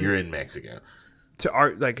 And You're in Mexico. to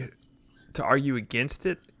argue against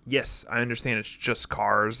it, yes, I understand it's just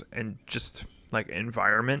cars and just like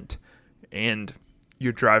environment, and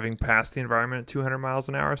you're driving past the environment at 200 miles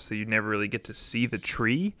an hour, so you never really get to see the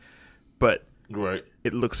tree, but Right.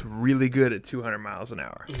 it looks really good at 200 miles an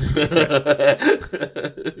hour.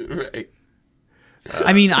 Right.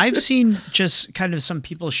 I mean, I've seen just kind of some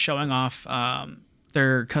people showing off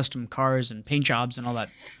their custom cars and paint jobs and all that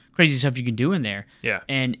crazy stuff you can do in there. Yeah.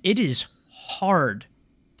 And it is hard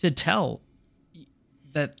to tell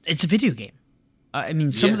that it's a video game. I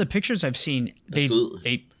mean, some Yeah. of the pictures I've seen, they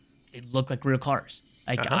look like real cars.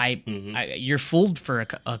 Like you're fooled for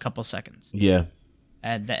a couple seconds, Yeah.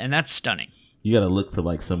 and that's stunning. You got to look for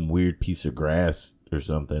like some weird piece of grass or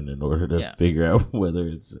something in order to Yeah. figure out whether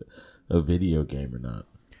it's a video game or not.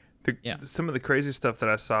 Some of the crazy stuff that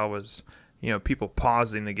I saw was, people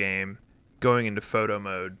pausing the game, going into photo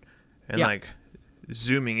mode, and Yeah. like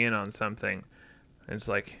zooming in on something. And it's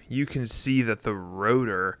like you can see that the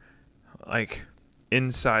rotor, like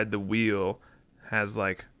inside the wheel, has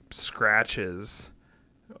like scratches,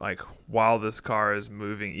 like while this car is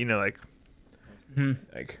moving. Like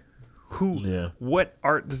who? Yeah. What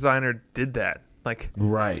art designer did that? Like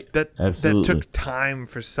Right. that Absolutely. took time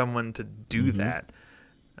for someone to do that.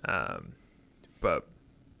 But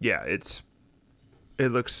yeah, it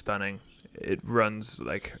looks stunning. It runs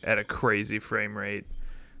like at a crazy frame rate.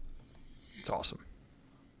 It's awesome.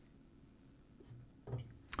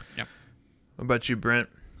 Yep. What about you, Brent?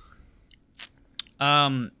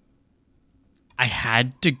 I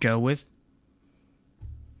had to go with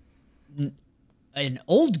an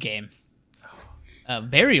old game, a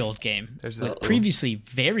very old game, with previously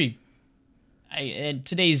very, in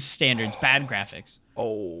today's standards, bad graphics.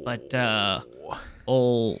 Oh, But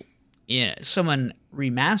someone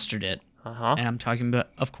remastered it, and I'm talking about,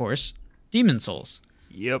 of course, Demon Souls.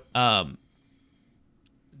 yep.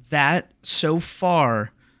 That so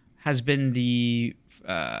far has been the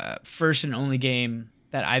first and only game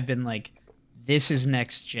that I've been like, this is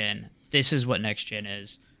next gen. This is what next gen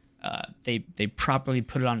is. They properly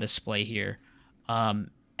put it on display here.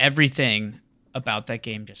 Everything about that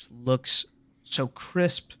game just looks so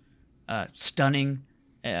crisp, stunning.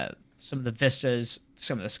 Some of the vistas,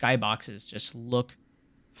 some of the skyboxes just look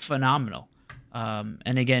phenomenal.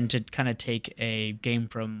 And again, to kind of take a game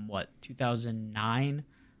from 2009,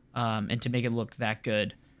 and to make it look that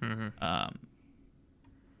good.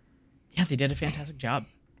 Yeah, they did a fantastic job.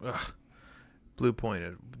 Blue Point,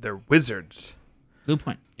 they're wizards. Blue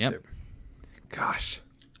Point. Yep. Gosh,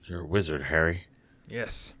 You're a wizard, Harry.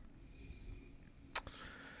 yes.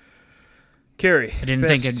 Carrie, I didn't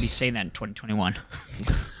think I'd be saying that in 2021.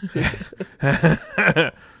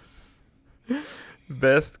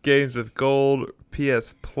 best games with gold,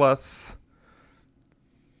 PS Plus,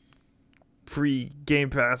 free Game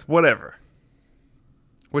Pass, whatever.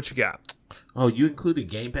 What you got? Oh, you included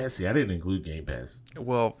Game Pass? See, I didn't include Game Pass.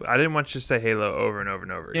 Well, I didn't want you to say Halo over and over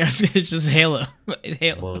and over again. Yes, it's just Halo.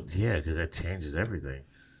 Halo. Well, yeah, because that changes everything.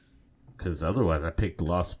 Because otherwise, I picked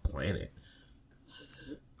Lost Planet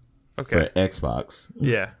Okay. for Xbox,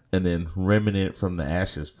 Yeah. and then Remnant from the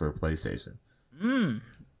Ashes for PlayStation.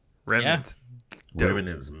 Remnants. Dope.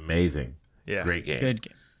 Remnant's amazing. Yeah. Great game. Good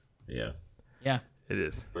game. Yeah. Yeah. It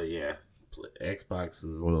is. But yeah, Xbox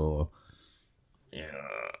is a little. Yeah.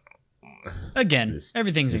 Again, This-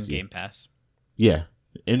 everything's in this- Game Pass. Yeah.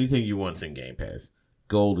 Anything you want's in Game Pass.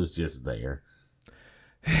 Gold is just there.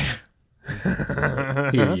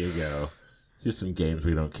 Here you go. Here's some games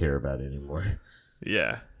we don't care about anymore.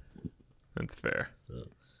 Yeah. That's fair.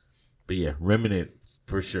 But yeah, Remnant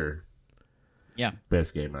for sure. Yeah.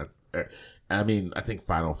 Best game. I mean, I think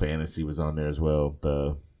Final Fantasy was on there as well.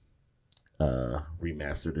 The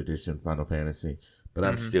remastered edition Final Fantasy. But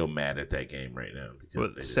I'm still mad at that game right now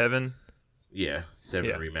because What, 7? Yeah, 7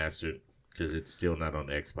 Yeah. remastered because it's still not on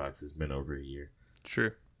Xbox. It's been over a year.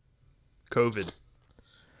 True. COVID.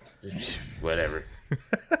 Whatever.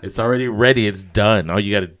 It's already ready. It's done. All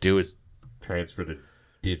you got to do is transfer the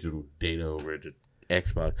digital data over to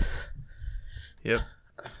Xbox. Yep.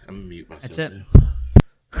 I'm gonna mute myself. That's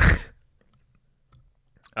it.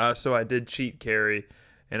 now. So I did cheat, Carrie,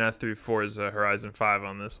 and I threw Forza Horizon 5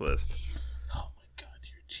 on this list. Oh my god,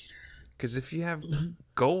 you're a cheater. Because if you have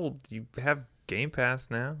gold, you have Game Pass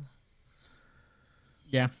now.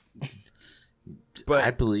 Yeah. But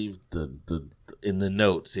I believe the in the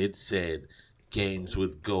notes it said games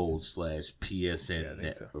with gold / PSN Yeah, I think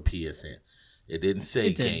net so. or PSN. It didn't say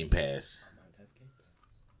It did. Game Pass.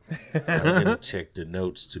 I'm gonna check the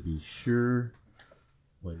notes to be sure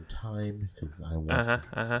one time because I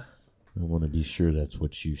want to be sure that's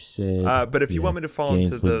what you said. But if you want me to fall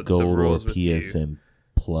games into with the gold rules or with you, PSN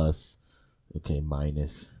Plus, okay,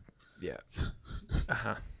 minus. yeah.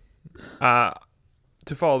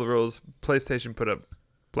 To follow the rules, PlayStation put up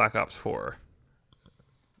Black Ops 4.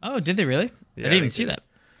 Oh, did they really? Yeah, I didn't even they see did. that.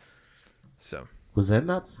 So Was that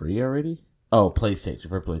not free already? Oh, PlayStation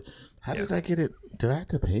for play. How Yeah. did I get it? Did I have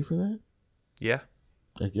to pay for that? yeah,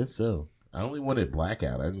 I guess so. I only wanted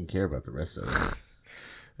Blackout. I didn't care about the rest of it.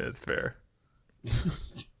 that's fair.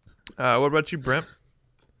 What about you, Brent?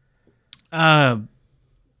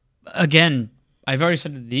 Again, I've already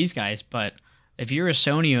said to these guys, but if you're a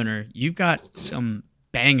Sony owner, you've got some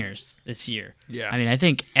bangers this year. Yeah. I mean, I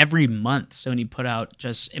think every month Sony put out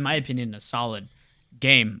just, in my opinion, a solid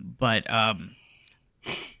game. But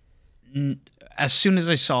as soon as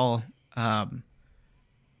I saw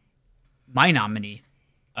my nominee,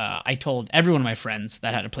 I told every one of my friends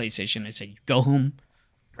that had a PlayStation, I said, go home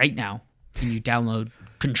right now and you download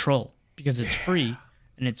Control because it's free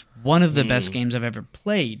and it's one of the best games I've ever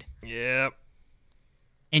played. Yep,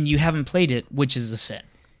 And you haven't played it, which is a sin.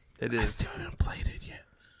 it I is. still haven't played it yet.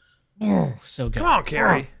 Oh, so good. Come on,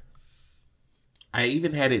 Carrie. I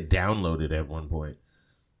even had it downloaded at one point.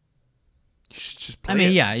 You should just play I mean,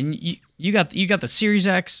 it. yeah, and you got the Series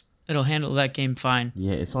X. It'll handle that game fine.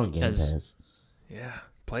 Yeah, it's on Game Because- Pass. Yeah,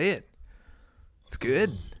 play it. It's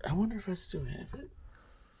good. I wonder if I still have it.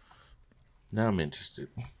 Now I'm interested.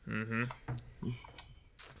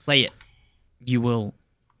 Play it. You will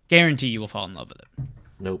guarantee you will fall in love with it.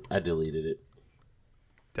 Nope, I deleted it.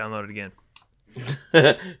 Download it again.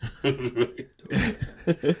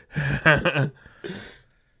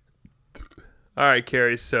 All right,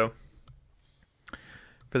 Carrie. So,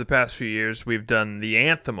 for the past few years, we've done the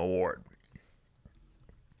Anthem Award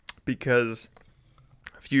because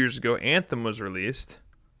a few years ago, Anthem was released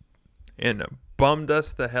and it bummed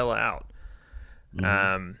us the hell out.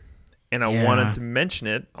 And I Yeah. wanted to mention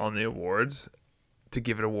it on the awards to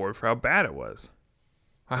give it an award for how bad it was,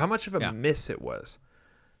 or how much of a Yeah. miss it was.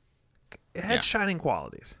 It had Yeah. shining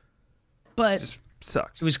qualities. But Just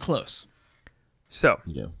sucked. it was close. So,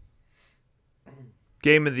 Yeah.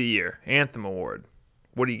 Game of the Year, Anthem Award.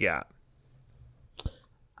 What do you got?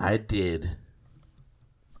 I did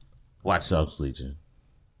Watch Dogs Legion.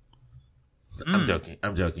 I'm joking.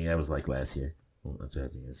 That was like last year. I'm not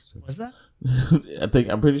joking. Was that?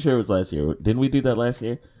 I'm pretty sure it was last year. Didn't we do that last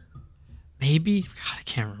year? Maybe. God, I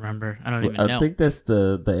can't remember. I don't even I know. think that's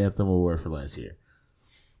the Anthem Award for last year.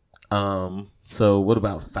 So what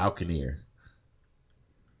about Falconeer?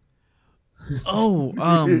 Oh,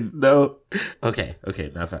 No. Okay.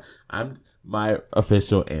 Not my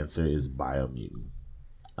official answer is Biomutant.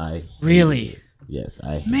 I hate Really? it. Yes,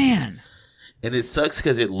 I hate it. man. And it sucks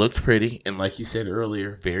because it looked pretty, and like you said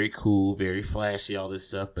earlier, very cool, very flashy, all this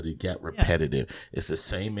stuff, but it got repetitive. It's the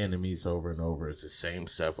same enemies over and over. It's the same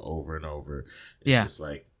stuff over and over. It's just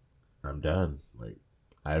like, I'm done. Like,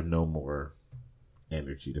 I have no more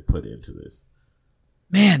energy to put into this.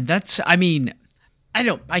 Man, I mean,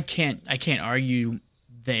 I can't argue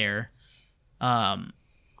there. I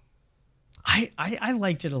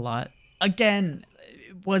liked it a lot. Again,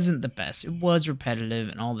 it wasn't the best. It was repetitive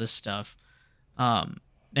and all this stuff. And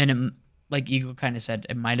it, like Eagle kind of said,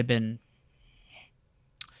 it might have been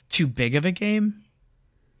too big of a game.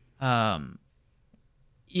 It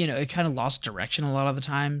kind of lost direction a lot of the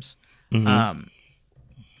times. But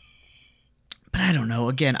I don't know.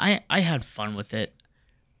 Again, I had fun with it.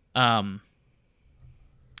 Man.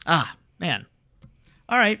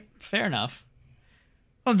 All right, fair enough.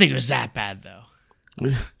 I don't think it was that bad though.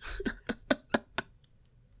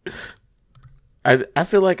 I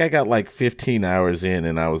feel like I got like 15 hours in,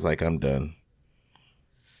 and I was like, I'm done.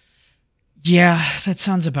 Yeah, that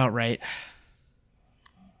sounds about right.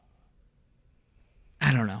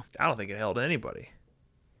 I don't know. I don't think it held anybody.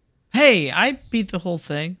 Hey, I beat the whole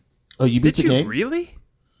thing. Oh, you beat Did the you game? really?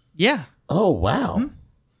 Yeah. Oh, wow.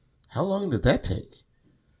 How long did that take?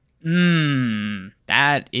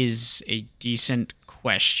 That is a decent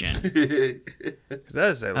question. 'Cause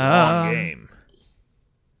that is a long game.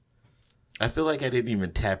 I feel like I didn't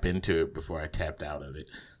even tap into it before I tapped out of it.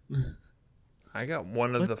 I got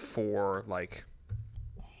one of the 4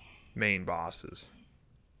 main bosses.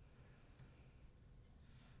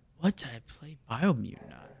 What did I play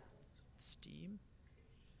Biomutant on? Steam?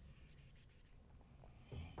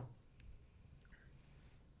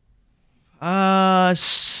 Uh,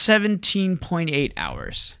 17.8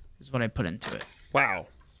 hours. is what I put into it. Wow.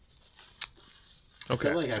 I Okay.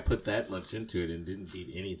 feel like I put that much into it and didn't beat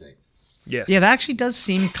anything. Yes. Yeah, that actually does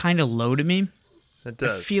seem kind of low to me. It I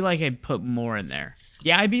does. feel like I put more in there.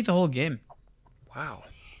 Yeah, I beat the whole game. Wow.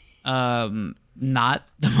 Not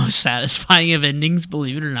the most satisfying of endings,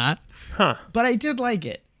 believe it or not. Huh. But I did like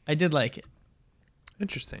it.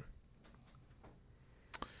 Interesting.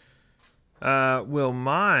 Well,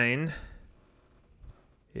 mine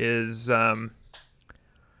is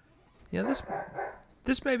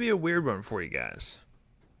this may be a weird one for you guys.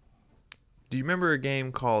 Do you remember a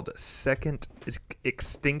game called Second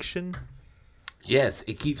Extinction? Yes,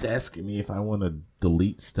 it keeps asking me if I want to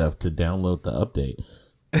delete stuff to download the update.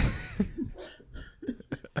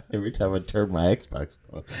 Every time I turn my Xbox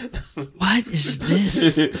on. What is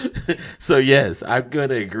this? So yes, I'm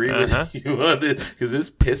gonna agree with you on it because it's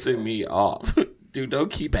pissing me off. Dude,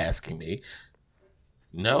 don't keep asking me.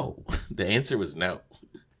 No, the answer was no.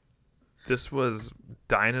 This was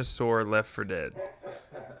Dinosaur Left 4 Dead.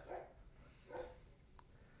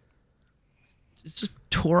 It's just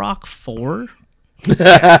Turok 4?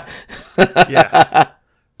 Yeah.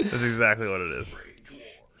 That's exactly what it is.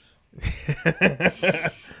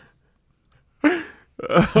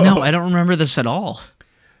 No, I don't remember this at all.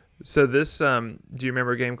 So this, do you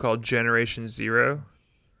remember a game called Generation Zero?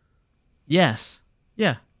 Yes.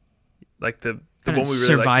 Yeah. Like the Kinda one we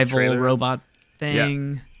really liked the survival trailer. robot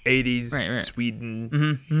thing. 80s Right. Sweden.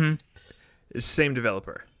 Mm-hmm. It's same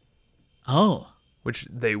developer, Oh. which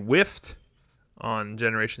they whiffed on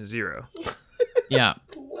Generation Zero, Yeah.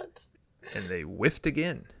 What? and they whiffed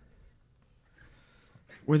again.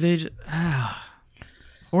 Were they...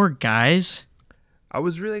 poor guys. I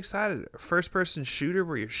was really excited. First-person shooter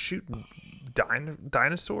where you're shooting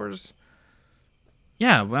dinosaurs.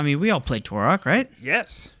 Yeah, I mean, we all played Turok, right?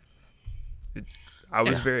 Yes. I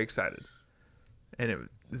was Yeah. very excited. And it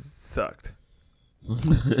sucked.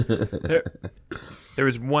 there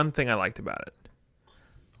was one thing I liked about it.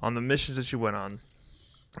 On the missions that you went on,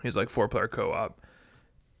 it was like 4-player co-op.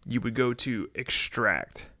 You would go to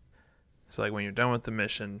extract. So like when you're done with the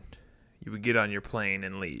mission, you would get on your plane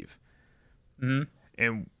and leave. Mm-hmm.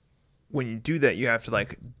 And when you do that, you have to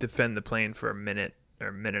like defend the plane for a minute or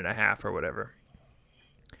a minute and a half or whatever.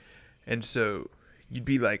 And so you'd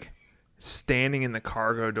be like standing in the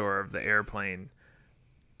cargo door of the airplane,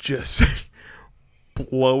 just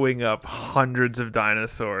blowing up hundreds of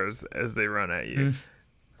dinosaurs as they run at you.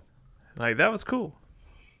 Like, that was cool.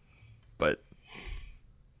 But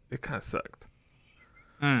it kind of sucked.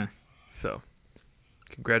 Mm. So,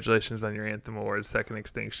 congratulations on your Anthem Awards, Second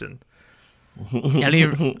Extinction. I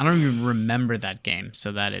don't even remember that game,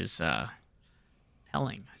 so that is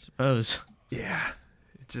telling, I suppose. Yeah.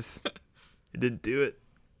 It didn't do it.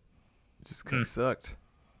 It just kind of sucked.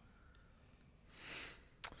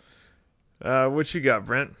 What you got,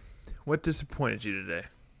 Brent? What disappointed you today?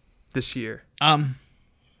 This year?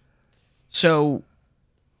 So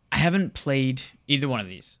I haven't played either one of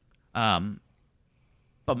these.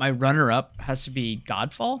 But my runner-up has to be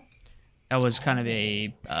Godfall. That was kind of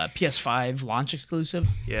a PS5 launch exclusive.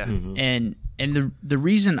 Yeah. And the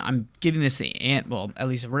reason I'm giving this at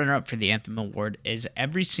least a runner-up for the Anthem Award is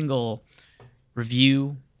every single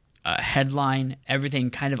review, headline, everything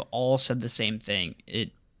kind of all said the same thing.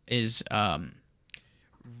 It is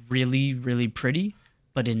really, really pretty,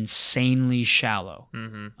 but insanely shallow.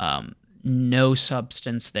 No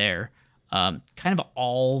substance there. Kind of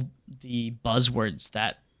all the buzzwords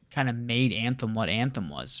that kind of made Anthem what Anthem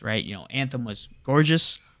was, right? You know, Anthem was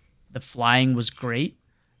gorgeous, the flying was great,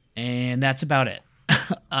 and that's about it.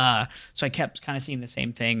 So I kept kind of seeing the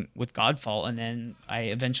same thing with Godfall, and then I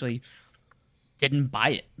eventually didn't buy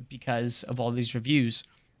it because of all these reviews,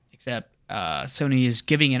 except Sony is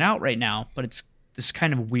giving it out right now, but it's this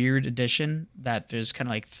kind of weird edition that there's kind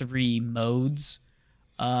of like 3 modes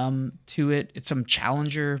to it. It's some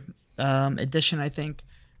Challenger edition, I think,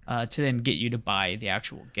 to then get you to buy the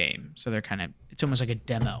actual game. So they're it's almost like a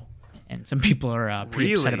demo, and some people are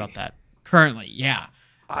pretty upset Really? about that currently. Yeah.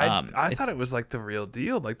 I thought it was like the real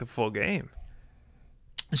deal, like the full game.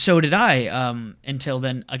 So did I, until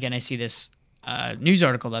then, again, I see this news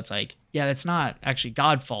article that's like, yeah, that's not actually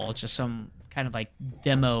Godfall. It's just some kind of like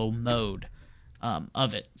demo mode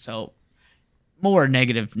of it. So more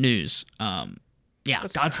negative news. Yeah,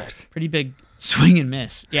 That Godfall, sucks. pretty big swing and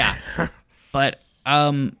miss. Yeah. But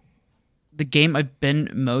the game I've been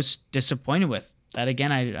most disappointed with, that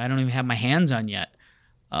again, I don't even have my hands on yet,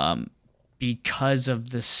 because of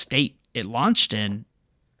the state it launched in,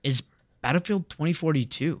 is Battlefield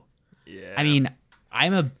 2042. Yeah. I mean,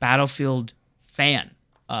 I'm a Battlefield fan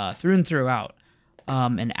through and throughout.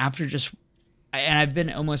 And after just and I've been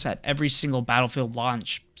almost at every single Battlefield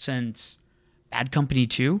launch since Bad Company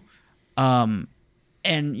 2. And,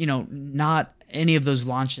 not any of those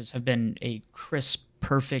launches have been a crisp,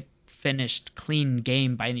 perfect, finished, clean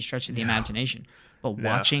game by any stretch of the imagination. But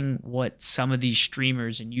watching what some of these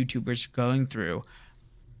streamers and YouTubers are going through,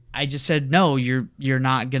 I just said, no, you're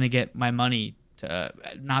not going to get my money,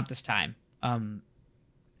 not this time.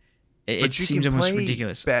 It seems almost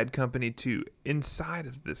ridiculous. Bad Company 2 inside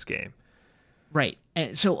of this game. Right.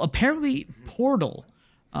 And so apparently Portal,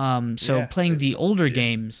 playing the older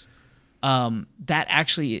games, that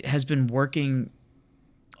actually has been working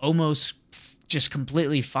almost just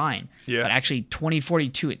completely fine. Yeah. But actually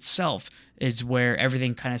 2042 itself is where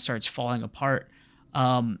everything kind of starts falling apart.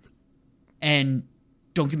 And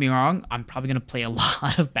don't get me wrong, I'm probably going to play a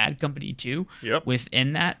lot of Bad Company 2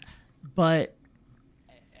 within that. But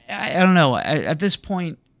I don't know. At this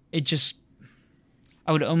point,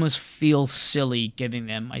 I would almost feel silly giving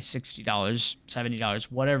them my $60, $70,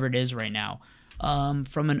 whatever it is right now,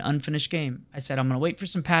 from an unfinished game. I said I'm going to wait for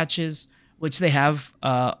some patches, which they have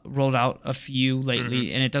rolled out a few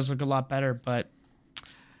lately, and it does look a lot better. But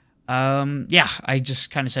I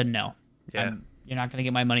just kind of said no. Yeah. You're not going to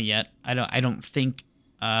get my money yet. I don't think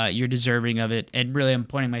you're deserving of it. And really, I'm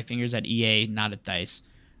pointing my fingers at EA, not at DICE.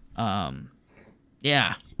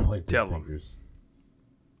 Yeah. Tell them.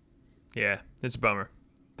 Yeah, it's a bummer.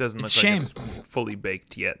 Doesn't look like it's fully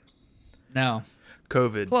baked yet. No.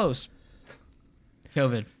 COVID. Close.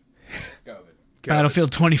 COVID.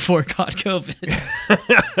 Battlefield 24 caught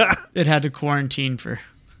COVID. It had to quarantine for.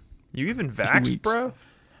 You even vaxxed, bro?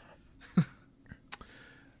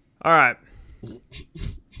 All right.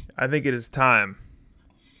 I think it is time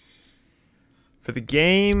for the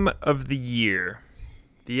game of the year.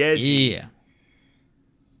 The Edge. Yeah.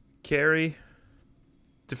 Carrie,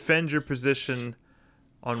 defend your position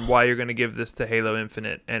on why you're going to give this to Halo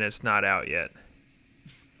Infinite and it's not out yet.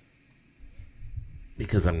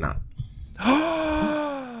 Because I'm not.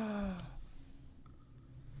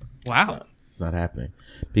 Wow. It's not happening.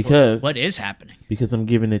 Because what is happening? Because I'm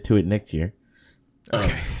giving it to it next year.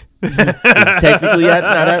 Okay. It's technically not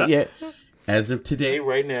out yet. As of today,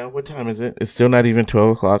 right now, what time is it? It's still not even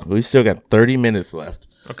 12 o'clock. We still got 30 minutes left.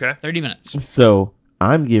 Okay. 30 minutes. So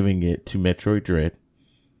I'm giving it to Metroid Dread.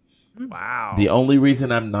 Wow. The only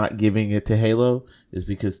reason I'm not giving it to Halo is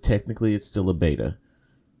because technically it's still a beta.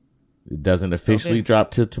 It doesn't officially drop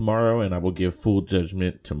till tomorrow, and I will give full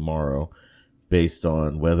judgment tomorrow based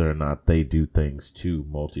on whether or not they do things to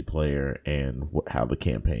multiplayer and how the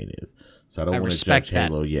campaign is. So I don't want to judge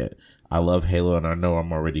Halo yet. I love Halo, and I know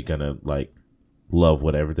I'm already going to love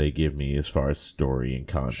whatever they give me as far as story and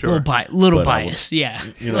content. Sure. Little bias, yeah.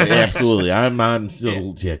 Absolutely. I'm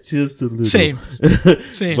still, just a little. Same.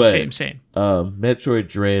 Metroid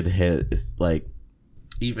Dread has,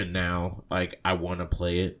 even now, I want to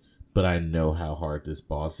play it, but I know how hard this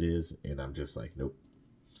boss is, and I'm just like, nope.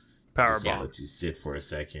 Power I'll let you sit for a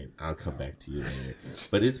second. I'll come back to you later.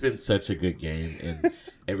 But it's been such a good game, and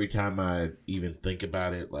every time I even think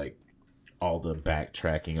about it, all the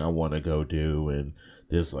backtracking I want to go do, and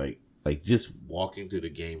there's just walking through the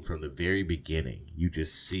game from the very beginning, you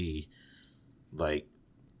just see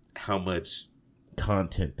how much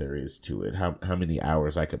content there is to it, how many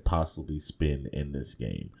hours I could possibly spend in this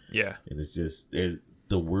game. Yeah. And it's just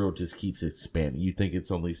the world just keeps expanding. You think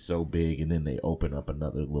it's only so big, and then they open up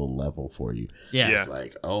another little level for you. Yeah. It's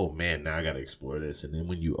like, oh man, now I got to explore this. And then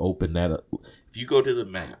when you open that up, if you go to the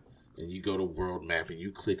map and you go to world map and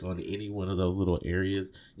you click on any one of those little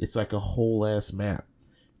areas, it's like a whole ass map.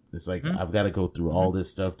 It's like, I've got to go through all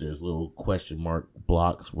this stuff. There's little question mark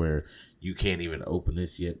blocks where you can't even open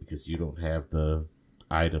this yet because you don't have the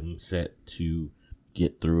item set to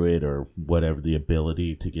get through it, or whatever, the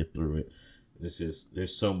ability to get through it. It's just,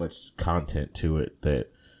 there's so much content to it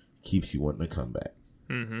that keeps you wanting to come back.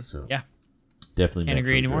 Mm-hmm. So yeah, definitely can't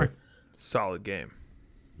agree anymore. Solid game.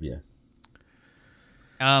 Yeah.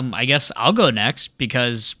 I guess I'll go next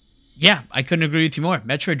because, I couldn't agree with you more.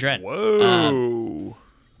 Metroid Dread. Whoa.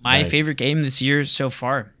 My favorite game this year so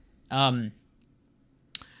far. I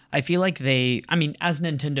feel like as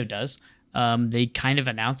Nintendo does, they kind of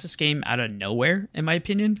announced this game out of nowhere, in my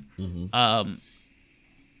opinion. Mm-hmm.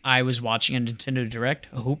 I was watching a Nintendo Direct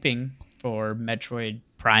hoping for Metroid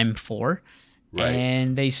Prime 4. Right.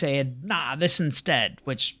 And they said, this instead,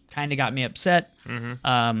 which kind of got me upset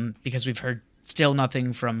because we've heard still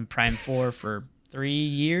nothing from Prime 4 for 3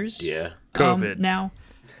 years. Yeah. COVID. Now.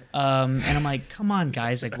 And I'm like, come on,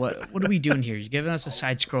 guys. What are we doing here? You're giving us a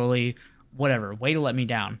side-scrolly, whatever. Way to let me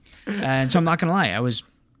down. And so I'm not going to lie. I was,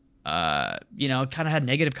 kind of had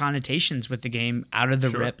negative connotations with the game out of the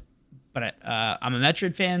rip. but I'm a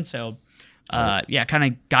Metroid fan, so yeah, kind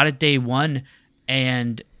of got it day one,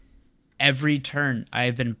 and every turn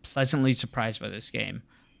I've been pleasantly surprised by this game.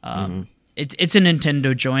 It's a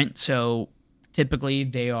Nintendo joint, so typically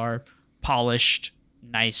they are polished,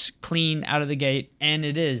 nice, clean out of the gate, and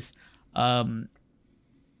it is. The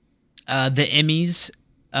Emmys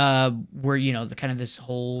were, the kind of this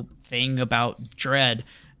whole thing about Dread,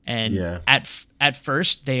 and at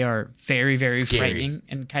first they are very, very Scary. frightening,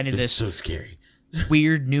 and kind of this so scary.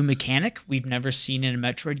 weird new mechanic we've never seen in a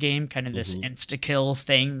Metroid game, kind of this insta-kill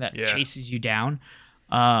thing that Yeah. chases you down.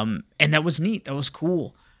 And that was neat. That was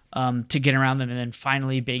cool to get around them, and then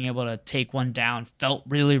finally being able to take one down felt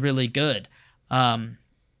really, really good. Yeah,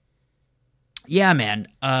 man.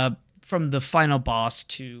 From the final boss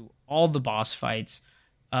to all the boss fights,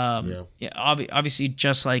 obviously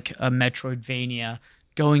just like a Metroidvania,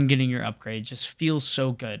 getting your upgrade just feels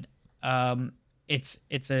so good. It's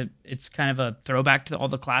kind of a throwback to all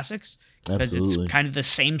the classics, because it's Absolutely. kind of the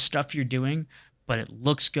same stuff you're doing, but it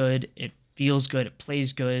looks good, it feels good, it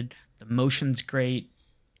plays good, the motion's great,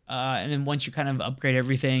 and then once you kind of upgrade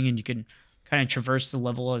everything and you can kind of traverse the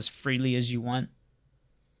level as freely as you want,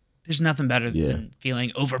 there's nothing better than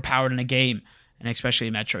feeling overpowered in a game, and especially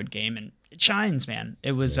a Metroid game, and it shines, man.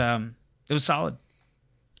 It was solid.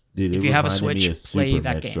 Dude, If it you have a reminded me Switch, of play Super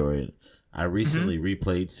that game. Metroid. I recently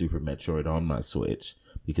replayed Super Metroid on my Switch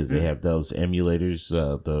because they have those emulators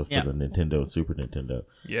for the Nintendo and Super Nintendo.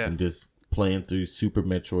 Yeah. And just playing through Super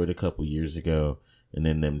Metroid a couple years ago, and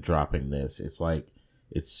then them dropping this. It's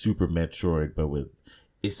Super Metroid, but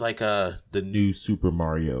it's like the new Super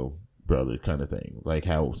Mario Brothers kind of thing. Like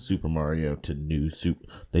how Super Mario to new Super,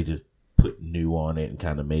 they just put new on it and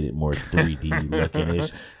kind of made it more 3D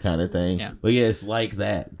looking-ish kind of thing. Yeah. But yeah, it's like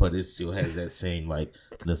that, but it still has that same like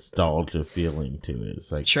nostalgia feeling to it.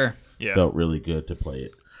 It's like Sure. Yeah. felt really good to play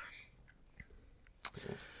it.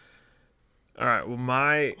 All right. Well,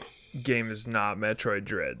 my game is not Metroid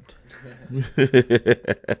Dread.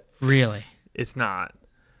 Really? It's not.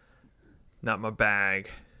 Not my bag.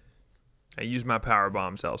 I use my power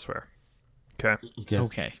bombs elsewhere. Okay.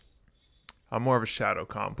 Okay. I'm more of a Shadow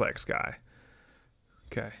Complex guy.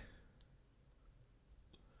 Okay.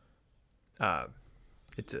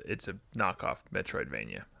 It's a knockoff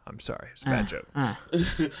Metroidvania. I'm sorry, it's a bad joke.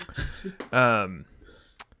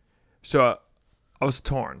 So I was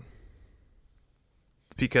torn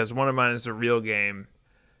because one of mine is a real game,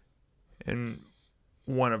 and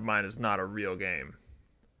one of mine is not a real game.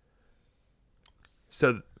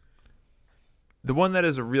 So the one that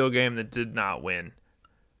is a real game that did not win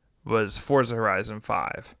was Forza Horizon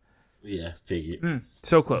 5. Yeah, figured.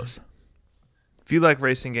 So close. If you like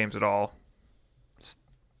racing games at all,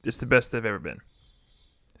 it's the best they've ever been.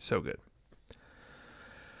 So good.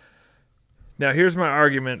 Now, here's my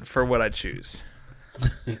argument for what I choose.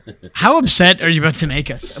 How upset are you about to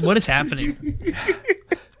make us? What is happening?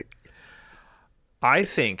 I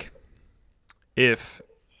think if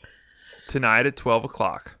tonight at 12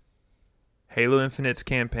 o'clock, Halo Infinite's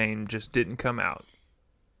campaign just didn't come out,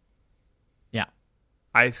 Yeah.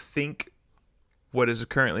 I think what is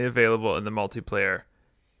currently available in the multiplayer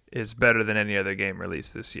is better than any other game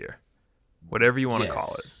released this year. Whatever you want to call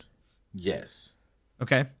it. Yes.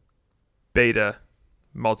 Okay. Beta,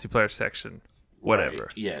 multiplayer section, whatever.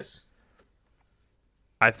 Right. Yes.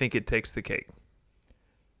 I think it takes the cake.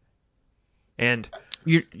 And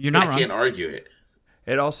You're not I wrong. can't argue it.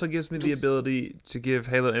 it also gives me the ability to give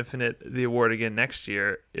Halo Infinite the award again next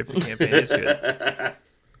year if the campaign is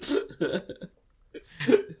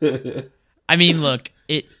good. I mean, look,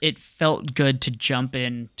 it felt good to jump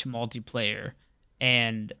into multiplayer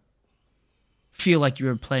and feel like you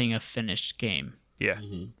were playing a finished game. Yeah.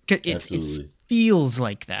 'Cause It Absolutely. feels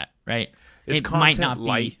like that, right? It's it content might not be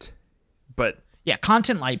light, but Yeah,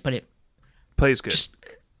 content light, but it plays good. just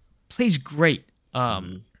plays great.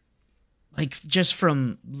 Like just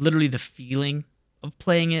from literally the feeling of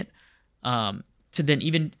playing it, to then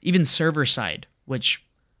even server side, which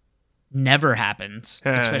never happens,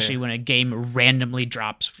 especially when a game randomly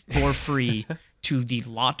drops for free to the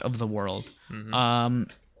lot of the world. And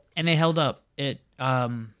they held up. It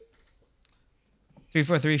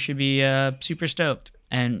 343 should be super stoked.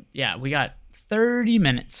 And yeah, we got 30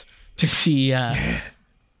 minutes to see that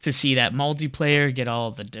multiplayer, get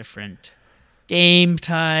all the different game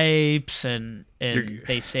types, and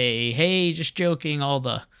they say, hey, just joking, all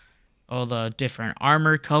the different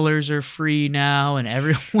armor colors are free now, and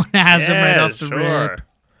everyone has them right off the rip.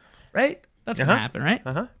 Right? That's gonna happen, right?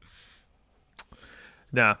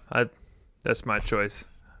 No, that's my choice.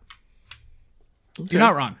 You're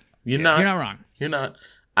not wrong. You're not You're not wrong. You're not.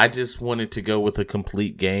 I just wanted to go with a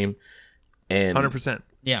complete game, And 100%.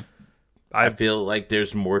 Yeah. I feel like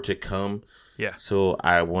there's more to come. Yeah. So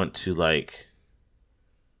I want to like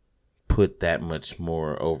put that much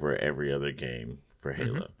more over every other game for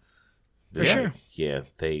Halo. For sure. Yeah,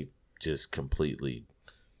 they just completely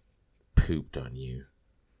pooped on you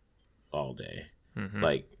all day.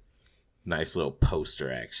 Like, nice little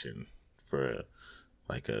poster action for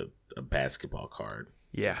like a basketball card.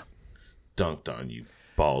 Yeah. Dunked on you,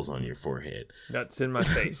 balls on your forehead. That's in my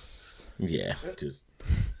face. Yeah, just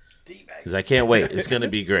because I can't wait. It's gonna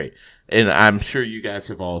be great, and I'm sure you guys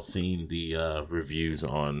have all seen the reviews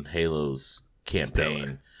on Halo's campaign.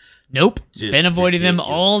 Stellar. Nope. Just Been avoiding them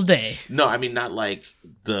ridiculous. all day. No, I mean not like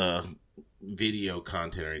the video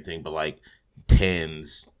content or anything, but like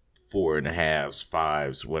 10s, 4.5s,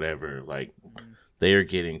 5s, whatever. Like they are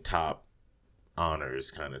getting top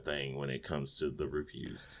honors kind of thing when it comes to the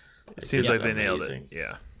reviews. It seems it's like they nailed amazing. it.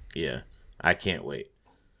 Yeah. Yeah, I can't wait.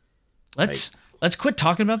 Let's quit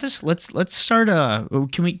talking about this. Let's start.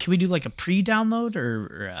 Can we do like a pre-download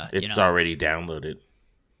or It's already downloaded.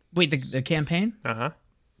 wait the campaign? Uh-huh.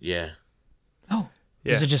 Yeah. Oh,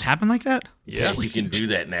 Yeah. does it just happen like that? Yeah. You can do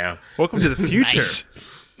that now. Welcome to the future.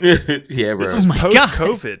 Nice. Yeah, bro. This is Oh my God.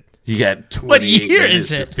 post-COVID. You got What 28 year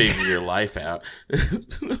minutes is to it? figure your life out.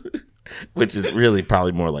 Which is really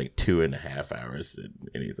probably more like 2.5 hours than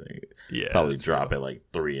anything. Yeah. Probably that's drop at like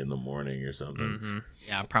 3 in the morning or something. Mm-hmm.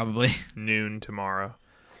 Yeah, probably. noon tomorrow.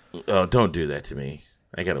 Oh, don't do that to me.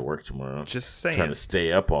 I got to work tomorrow. Just saying. Trying to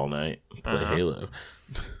stay up all night, play Uh-huh. Halo,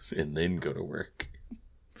 and then go to work.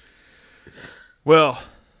 Well,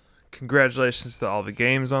 congratulations to all the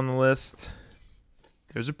games on the list.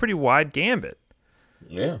 There's a pretty wide gambit.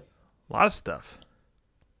 Yeah. A lot of stuff.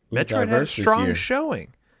 We're Metroid had a diverse this strong year.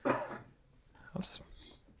 showing. I was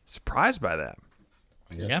surprised by that.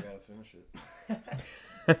 Yeah. Gotta finish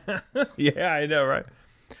it. Yeah, I know, right?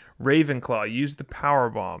 Ravenclaw used the power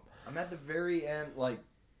bomb. I'm at the very end, like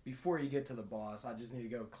before you get to the boss. I just need to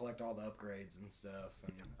go collect all the upgrades and stuff,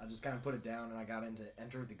 and I just kind of put it down, and I got into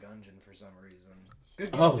Enter the Gungeon for some reason.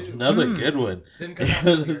 Good game Oh, too. another good one. Didn't come out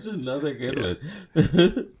this year. That's another good one.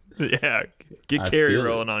 Yeah, get I carry feel it.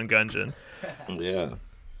 rolling on Gungeon. Yeah.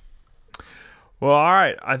 Well, all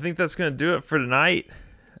right. I think that's going to do it for tonight.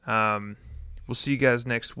 We'll see you guys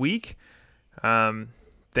next week.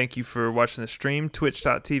 Thank you for watching the stream,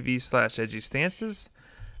 twitch.tv/edgystances.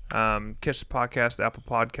 Catch the podcast, Apple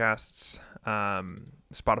Podcasts,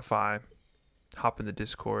 Spotify. Hop in the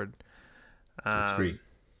Discord. It's free.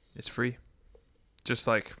 It's free. Just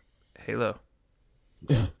like Halo.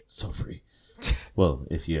 So free. Well,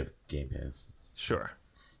 if you have Game Pass. Sure.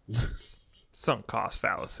 Sunk cost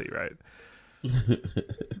fallacy, right?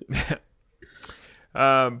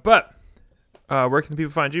 But where can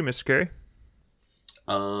people find you, Mr. Carey?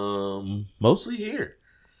 Mostly here.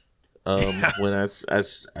 When I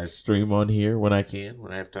stream on here when I can,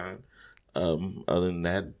 when I have time. Other than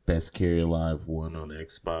that, Best Carrier Live 1 on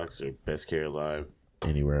Xbox or Best Carrier Live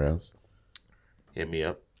anywhere else. Hit me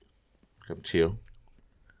up. Come chill.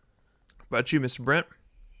 How about you, Mr. Brent?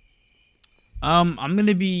 I'm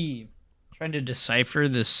gonna be trying to decipher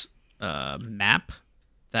this map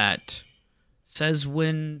that says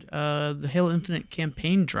when the Halo Infinite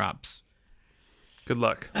campaign drops. Good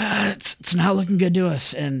luck. It's not looking good to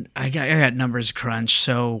us, and I got numbers crunch.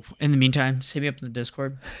 So in the meantime, just hit me up in the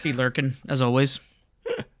Discord. Be lurking as always.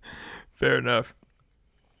 Fair enough.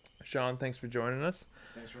 Sean, thanks for joining us.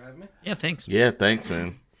 Thanks for having me. Yeah, thanks. Yeah, thanks,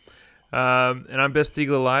 man. And I'm Best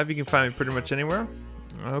Eagle Alive. You can find me pretty much anywhere.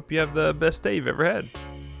 I hope you have the best day you've ever had.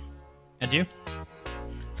 And you?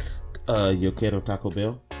 Yo quiero Taco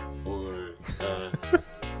Bell or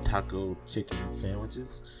taco chicken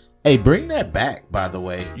sandwiches. Hey, bring that back, by the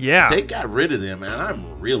way. Yeah. They got rid of them, and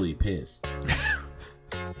I'm really pissed.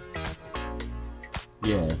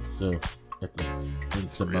 Yeah, so in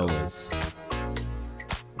Samoa's.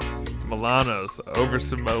 Milano's over Oh,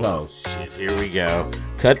 Samoa's. shit, here we go.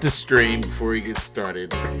 Cut the stream before he gets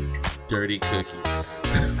started with these dirty cookies.